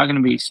and they are going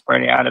to be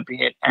spread out a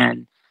bit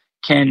and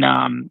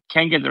can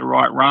get the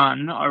right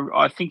run,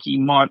 I think he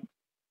might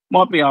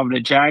be able to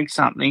jag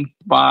something.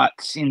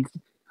 But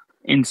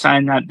in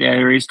saying that,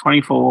 there is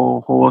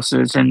 24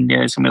 horses and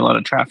there's going to be a lot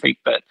of traffic,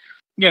 but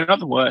yeah, not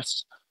the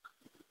worst.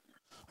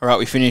 All right,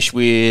 we finish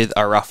with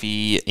a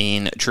roughie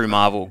in True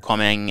Marvel.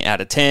 Coming out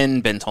of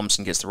 10. Ben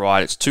Thompson gets the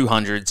ride. It's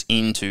 200s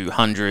into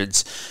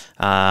hundreds.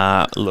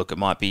 Look, it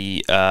might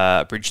be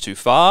a bridge too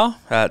far.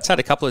 It's had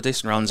a couple of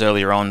decent runs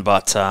earlier on,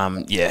 but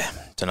yeah,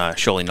 don't know.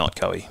 Surely not,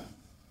 Coey.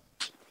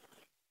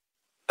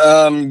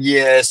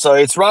 Yeah, so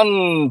it's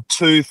run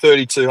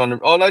 3,200.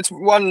 Oh no,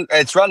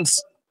 it's run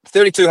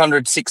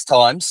 3,200 6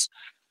 times.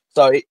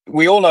 So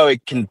we all know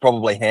it can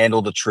probably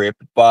handle the trip,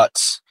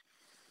 but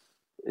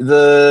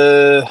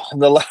the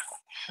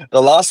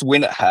last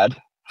win it had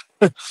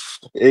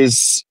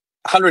is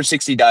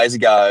 160 days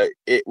ago.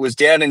 It was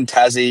down in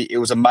Tassie. It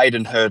was a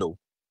maiden hurdle.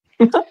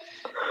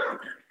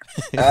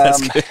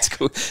 That's good. It's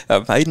cool.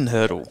 A maiden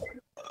hurdle.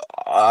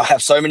 I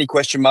have so many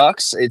question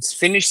marks. It's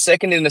finished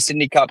second in the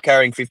Sydney Cup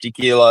carrying 50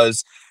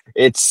 kilos.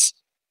 It's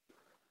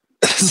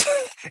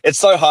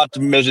so hard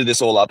to measure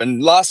this all up.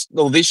 And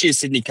this year's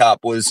Sydney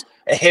Cup was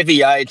a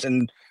heavy 8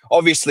 and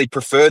obviously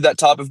preferred that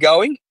type of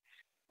going.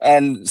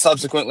 And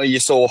subsequently, you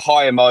saw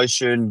High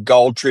Emotion,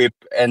 Gold Trip,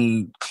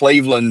 and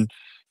Cleveland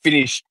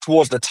finish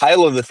towards the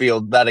tail of the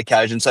field that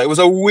occasion. So it was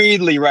a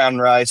weirdly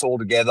round race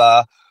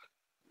altogether.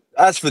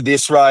 As for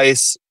this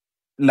race,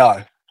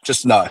 no,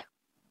 just no.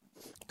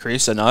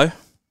 Chris, a no?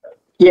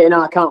 Yeah,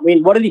 no, I can't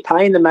win. What did he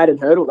pay in the maiden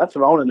hurdle? That's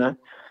what I want to know.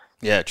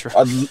 Yeah, true.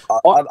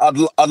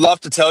 I'd love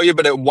to tell you,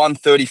 but it won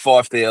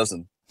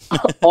 35,000.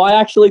 I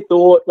actually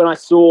thought when I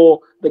saw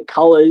the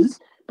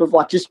colours,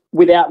 but just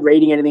without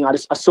reading anything, I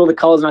saw the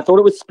colours and I thought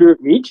it was Spirit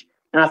Ridge,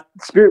 and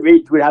Spirit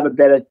Ridge would have a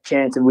better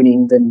chance of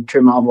winning than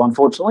True Marvel,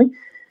 unfortunately.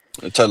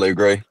 I totally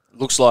agree.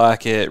 Looks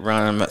like it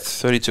ran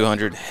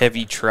 3,200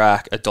 heavy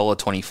track,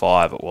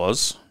 $1.25 it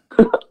was.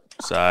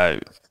 So,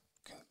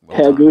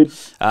 how good.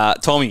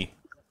 Tommy,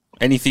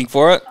 anything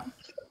for it?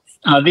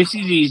 This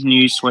is his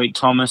new Sweet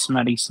Thomas,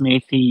 Matty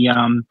Smith. He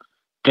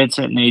dead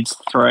set needs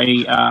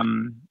 3, 2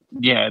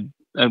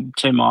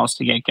 miles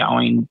to get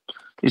going.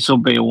 This will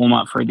be a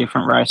warm-up for a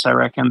different race, I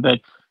reckon.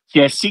 But,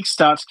 yeah, 6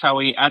 starts,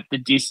 Coey, at the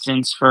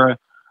distance for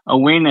a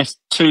win,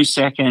 2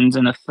 seconds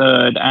and a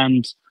third.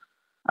 And,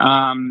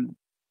 I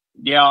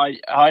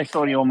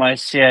thought he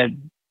almost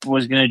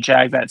was going to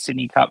jag that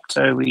Sydney Cup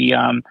too. He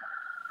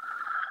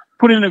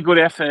put in a good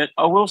effort.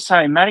 I will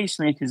say Matty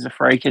Smith is a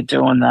freak at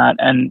doing that,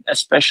 and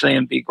especially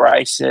in big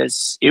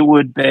races. It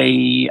would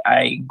be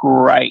a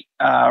great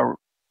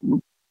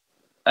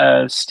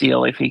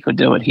steal if he could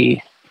do it here.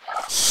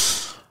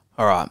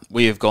 All right,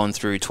 we have gone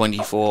through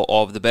 24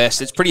 of the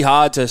best. It's pretty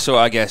hard to,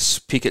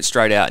 pick it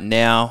straight out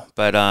now,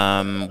 but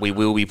we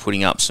will be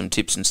putting up some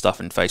tips and stuff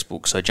in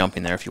Facebook, so jump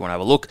in there if you want to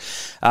have a look.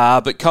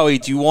 But, Coey,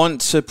 do you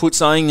want to put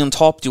something on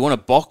top? Do you want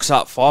to box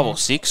up 5 or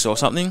 6 or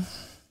something?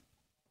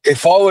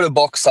 If I were to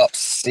box up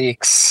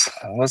 6,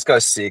 let's go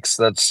 6.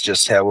 That's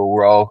just how we'll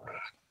roll.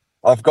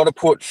 I've got to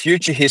put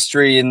Future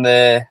History in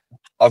there.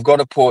 I've got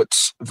to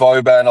put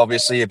Vauban,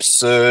 obviously,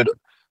 absurd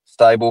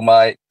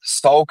stablemate.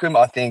 Stolcombe,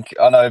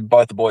 I know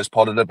both the boys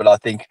potted it, but I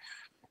think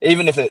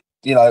even if it,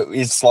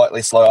 is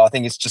slightly slow, I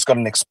think it's just got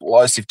an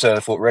explosive turn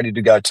of foot ready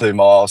to go 2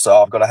 miles.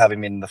 So I've got to have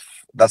him in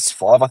that's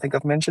 5, I think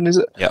I've mentioned, is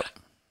it? Yep.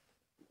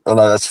 Oh,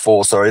 no, that's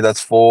 4. Sorry,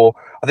 that's 4.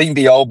 I think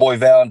the old boy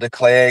Vow and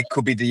Declare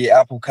could be the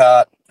apple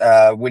cart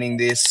winning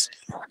this.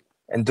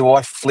 And do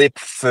I flip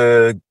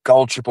for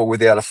gold triple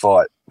without a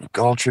fight?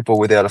 Gold triple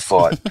without a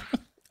fight.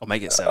 I'll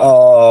make it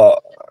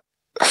so.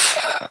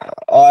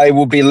 I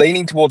will be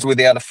leaning towards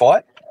without a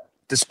fight,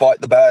 despite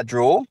the bad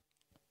draw.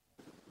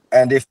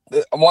 And if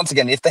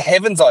the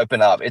heavens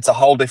open up, it's a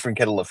whole different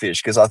kettle of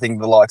fish, because I think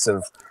the likes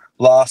of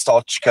Last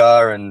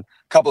Ochka and a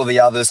couple of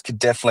the others could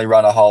definitely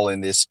run a hole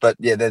in this. But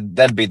yeah,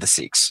 that'd be the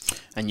 6.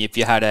 And if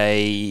you had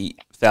a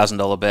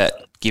 $1,000 bet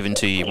given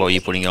to you, what are you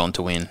putting it on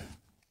to win?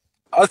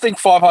 I think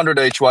 500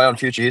 each way on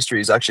Future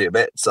History is actually a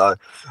bet. So,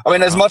 I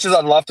mean, as much as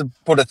I'd love to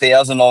put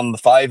 1,000 on the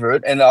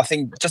favourite, and I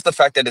think just the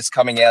fact that it's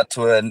coming out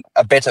to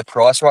a better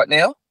price right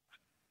now,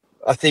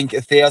 I think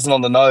 1,000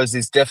 on the nose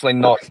is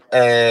definitely not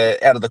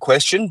out of the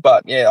question.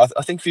 But yeah,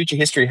 I think Future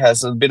History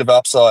has a bit of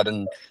upside,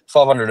 and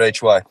 500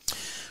 each way.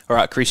 All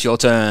right, Chris, your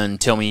turn.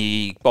 Tell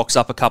me, box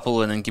up a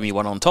couple and then give me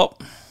one on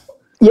top.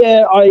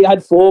 Yeah, I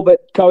had 4,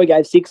 but Coe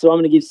gave 6, so I'm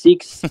going to give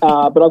 6.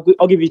 But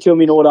I'll give you 2 of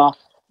them in order.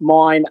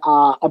 Mine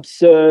are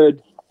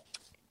Absurd,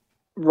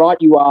 Right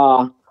You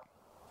Are,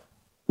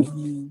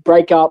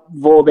 Break Up,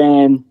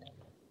 Vauban,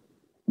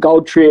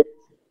 Gold Trip,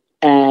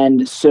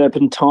 and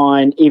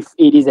Serpentine. If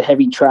it is a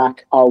heavy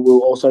track, I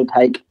will also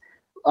take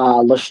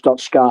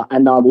Lashkoshka,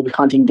 and I will be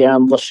hunting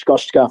down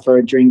Lashkoshka for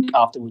a drink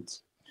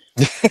afterwards.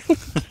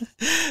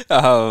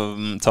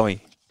 Tommy?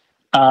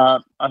 I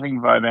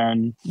think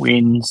Vauban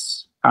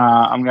wins.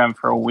 I'm going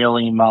for a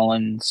Willie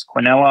Mullins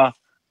Quinella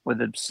with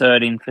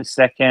Absurd in for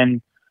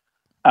second.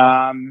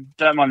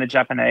 Don't mind the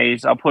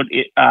Japanese. I'll put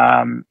it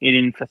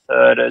in for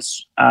third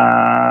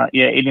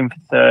it in for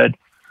third.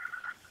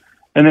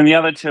 And then the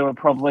other 2 are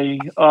probably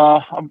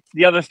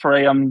the other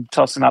 3 I'm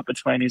tossing up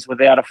between is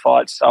Without a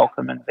Fight,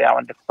 Stolcombe, and Vow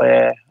and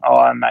Declare.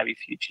 Maybe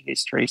Future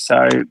History.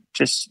 So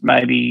just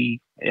maybe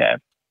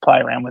play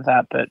around with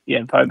that. But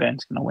yeah,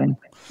 Vauban's going to win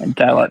and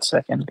Daylight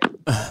second.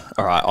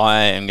 All right,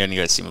 I am going to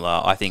go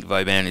similar. I think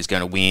Vauban is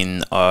going to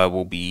win. I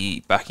will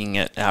be backing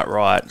it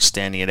outright,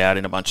 standing it out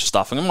in a bunch of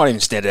stuff. And I might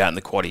even stand it out in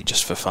the quaddie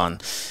just for fun.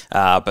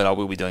 But I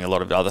will be doing a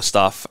lot of other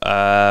stuff.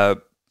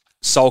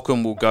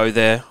 Solcombe will go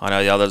there. I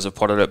know the others have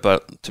potted it,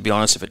 but to be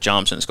honest, if it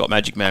jumps and it's got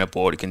Magic Man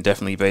aboard, it can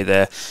definitely be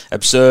there.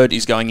 Absurd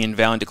is going in.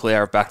 Vow and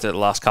Declare. I've backed it the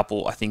last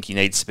couple. I think he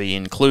needs to be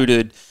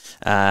included.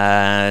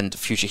 And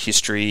Future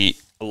History,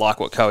 like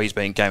what Coe's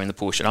been gaming the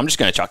push. And I'm just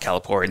going to chuck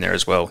Calipore in there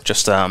as well.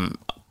 Just I'm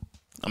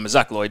a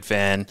Zach Lloyd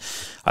fan.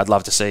 I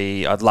loved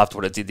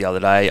what it did the other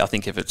day. I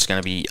think if it's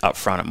going to be up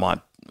front, it might.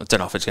 I don't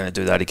know if it's going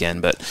to do that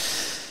again, but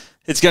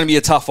it's going to be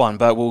a tough one.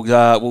 But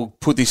we'll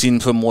put this in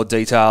for more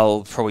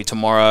detail probably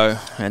tomorrow,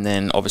 and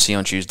then obviously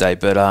on Tuesday.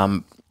 But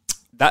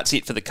that's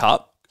it for the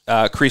Cup.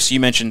 Chris, you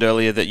mentioned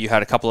earlier that you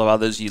had a couple of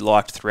others you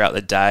liked throughout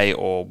the day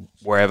or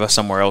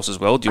somewhere else as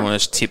well. Do you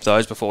want to tip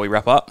those before we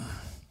wrap up?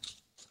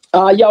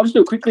 I'll just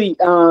do it quickly.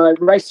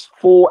 Race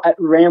 4 at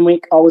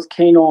Randwick, I was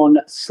keen on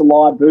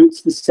Sly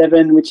Boots, the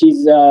 7, which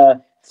is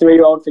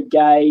 3-year-old for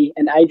Gay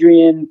and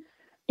Adrian.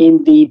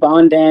 In the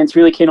barn dance,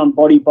 really keen on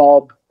Body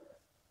Bob.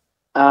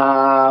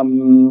 I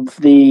know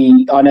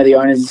the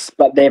owners,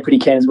 but they're pretty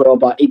keen as well.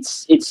 But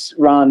it's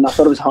run. I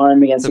thought it was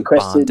home against the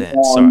Crested.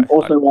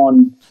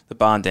 The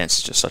barn dance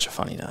is just such a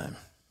funny name.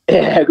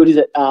 Yeah, how good is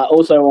it?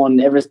 Also on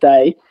Everest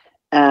Day,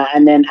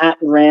 and then at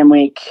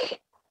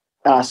Randwick.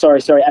 At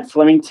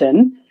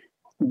Flemington,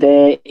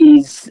 there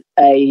is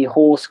a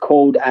horse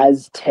called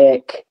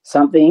Aztec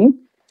something,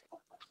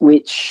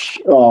 which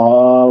it's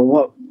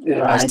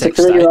a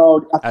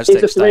 3-year-old. It's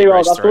a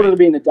 3-year-old. I thought it would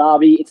be in the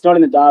Derby. It's not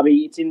in the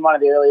Derby. It's in one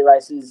of the earlier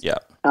races. Yeah.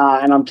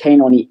 And I'm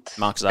keen on it.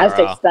 Mark Zara.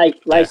 Aztec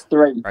Stake, race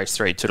 3. Race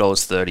 3,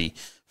 $2.30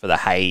 for the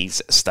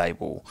Hayes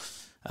stable.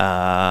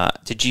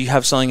 Did you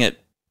have something at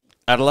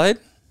Adelaide?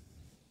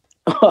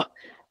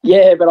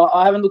 Yeah, but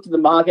I haven't looked at the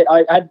market.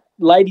 I had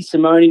Lady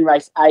Simone in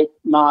race 8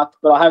 marked,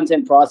 but I haven't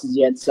sent prices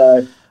yet,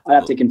 so I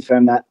have to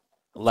confirm that.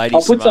 Lady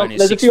Simone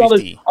is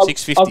 650.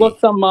 I've got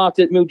some marked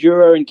at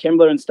Mildura and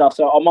Kembla and stuff,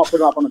 so I might put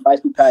them up on the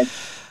Facebook page.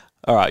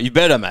 All right, you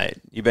better, mate.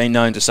 You've been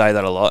known to say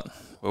that a lot.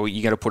 Well,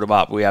 you're going to put them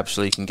up. We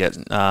absolutely can get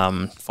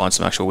find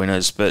some actual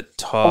winners.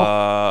 But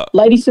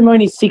Lady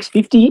Simone is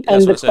 650,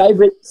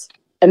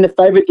 and the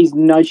favourite is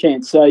No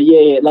Chance. So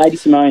yeah, Lady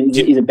Simone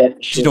is a bet.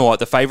 Do you know what?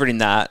 The favourite in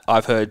that,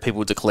 I've heard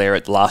people declare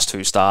it the last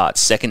 2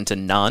 starts second to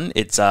none.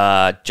 It's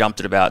jumped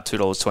at about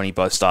 $2.20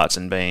 both starts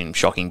and been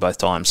shocking both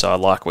times. So I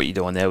like what you're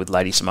doing there with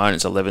Lady Simone.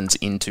 It's 11s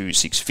into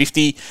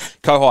 650.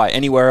 Kohai,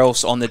 anywhere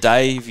else on the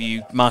day? Have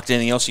you marked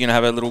anything else you're going to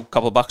have a little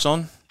couple of bucks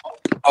on?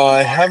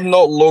 I have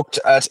not looked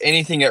at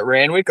anything at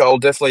Randwick. I'll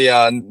definitely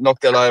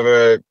knock that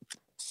over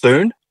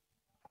soon.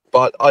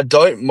 but I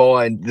don't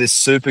mind this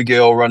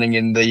Supergirl running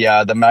in the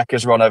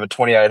Macca's run over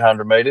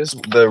 2,800 metres.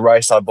 The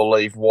race, I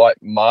believe,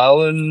 White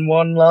Marlin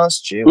won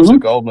last year. Was it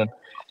Goldman?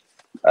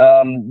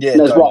 Yeah,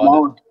 That's don't what mind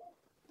it. mine.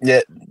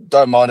 Yeah,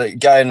 don't mind it.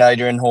 Gay and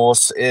Adrian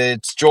horse.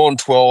 It's drawn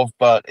 12,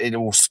 but it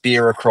will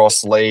spear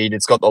across lead.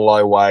 It's got the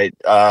low weight.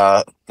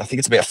 I think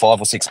it's about $5 or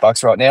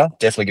 $6 right now.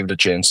 Definitely give it a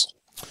chance.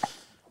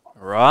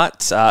 Right.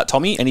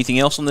 Tommy, anything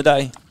else on the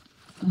day?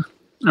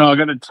 No, I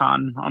got a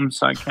ton. I'm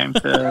so keen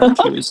for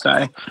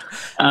Tuesday.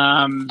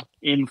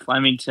 In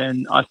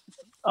Flemington,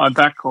 I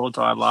back called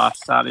I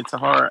last start. It's a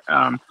horror.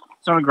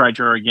 It's not a great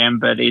draw again,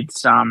 but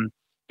it's if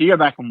you go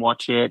back and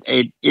watch it,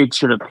 it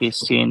should have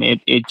pissed in.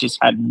 It just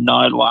had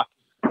no luck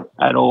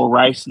at all.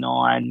 Race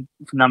 9,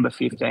 number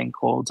 15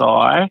 called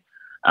I.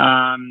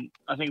 I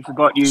think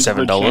forgot you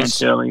 $7 chance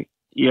early.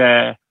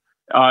 Yeah.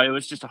 It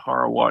was just a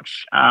horror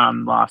watch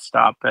last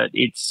start, but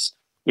it's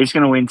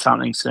going to win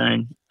something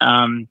soon.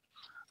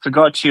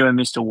 Forgot you and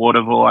Mr.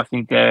 Waterville. I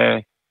think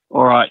they're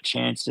all right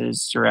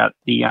chances throughout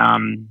the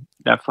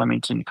that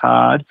Flemington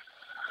card.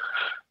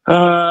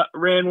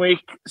 Randwick,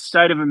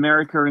 State of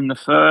America in the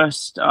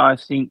first, I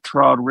think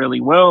trialled really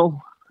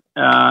well.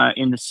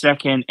 In the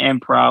second,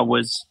 Emperor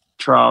was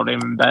trialled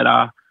even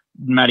better.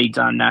 Matty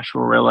Dunn,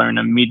 Nashville Rilla in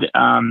a mid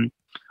on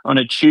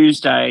a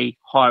Tuesday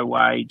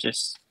highway,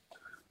 just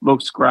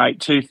looks great.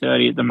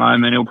 2:30 at the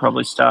moment. He'll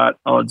probably start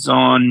odds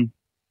on.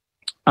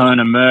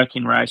 Own a Merc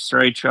in race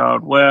 3,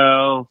 trialled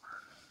well.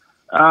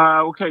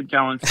 We'll keep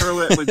going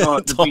through it. We've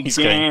got the big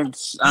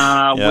dance.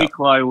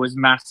 Wicklow was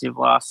massive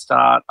last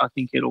start. I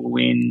think it'll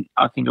win.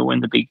 I think it'll win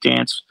the big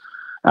dance.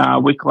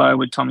 Wicklow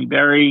with Tommy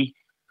Berry.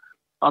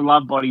 I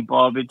love Body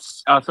Bob.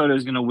 I thought it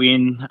was going to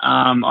win.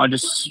 I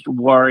just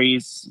worry.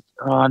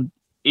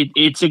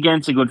 It's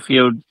against a good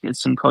field. It's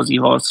some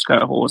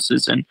Kosciuszko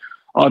horses, and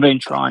I've been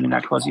trying, and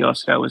that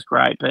Kosciuszko was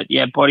great. But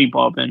yeah, Body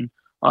Bob and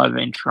I've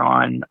been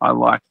trying. I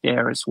like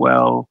there as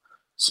well.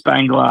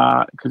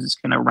 Spangler, because it's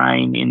going to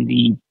rain in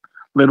the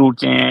Little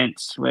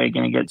Dance. We're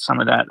going to get some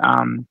of that.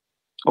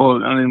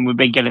 We've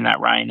been getting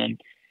that rain,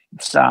 and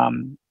it's.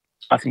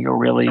 I think it'll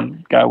really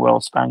go well,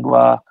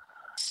 Spangler.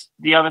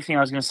 The other thing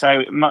I was going to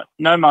say,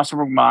 no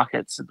Musselbrook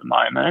markets at the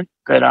moment,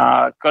 but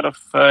got a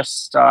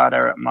first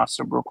starter at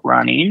Musselbrook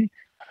running.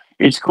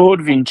 It's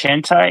called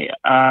Vincente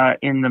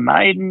in the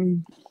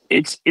maiden.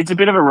 It's a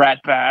bit of a rat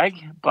bag,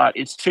 but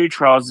it's 2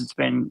 trials.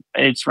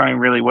 It's running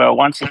really well.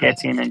 Once it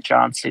gets in and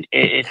jumps,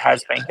 it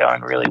has been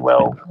going really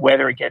well.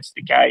 Whether it gets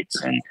the gates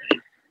and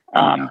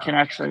can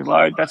actually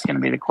load, that's going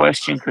to be the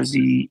question, because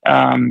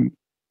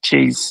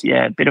she's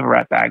a bit of a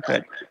rat bag,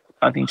 but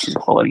I think she's a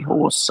quality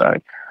horse. So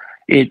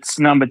it's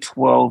number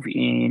 12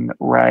 in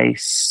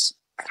race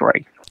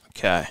 3.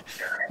 Okay,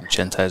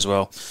 Chente as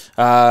well.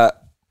 All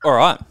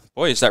right.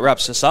 Boys, that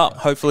wraps us up.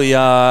 Hopefully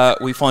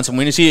we find some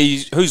winners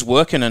here. Who's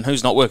working and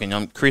who's not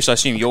working? Chris, I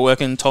assume you're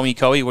working. Tommy,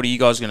 Coey, what are you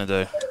guys going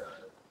to do?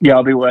 Yeah,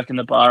 I'll be working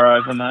the bar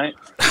over, mate.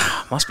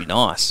 Must be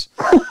nice.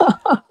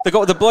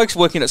 The blokes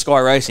working at Sky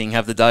Racing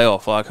have the day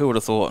off. Like, who would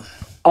have thought?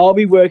 I'll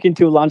be working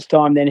till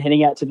lunchtime, then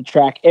heading out to the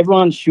track.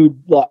 Everyone should,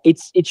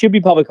 it should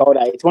be public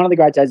holiday. It's one of the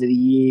great days of the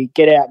year.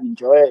 Get out and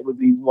enjoy it would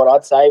be what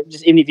I'd say.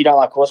 Just even if you don't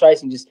like horse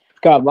racing, just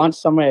go have lunch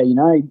somewhere,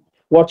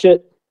 watch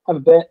it, have a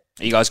bet.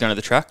 Are you guys going to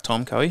the track,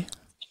 Tom, Coey?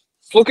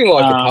 It's looking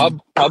like a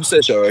pub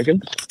session, I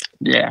reckon.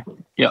 Yeah.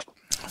 Yep.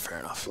 Fair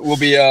enough. We'll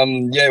be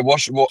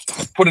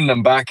putting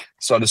them back,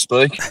 so to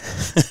speak.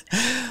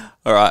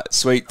 All right,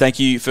 sweet. Thank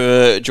you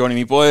for joining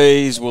me,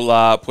 boys.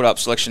 We'll put up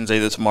selections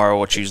either tomorrow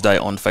or Tuesday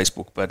on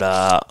Facebook, but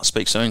I'll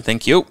speak soon.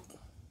 Thank you.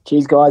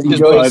 Cheers, guys.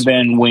 Enjoy.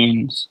 Ben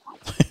wins.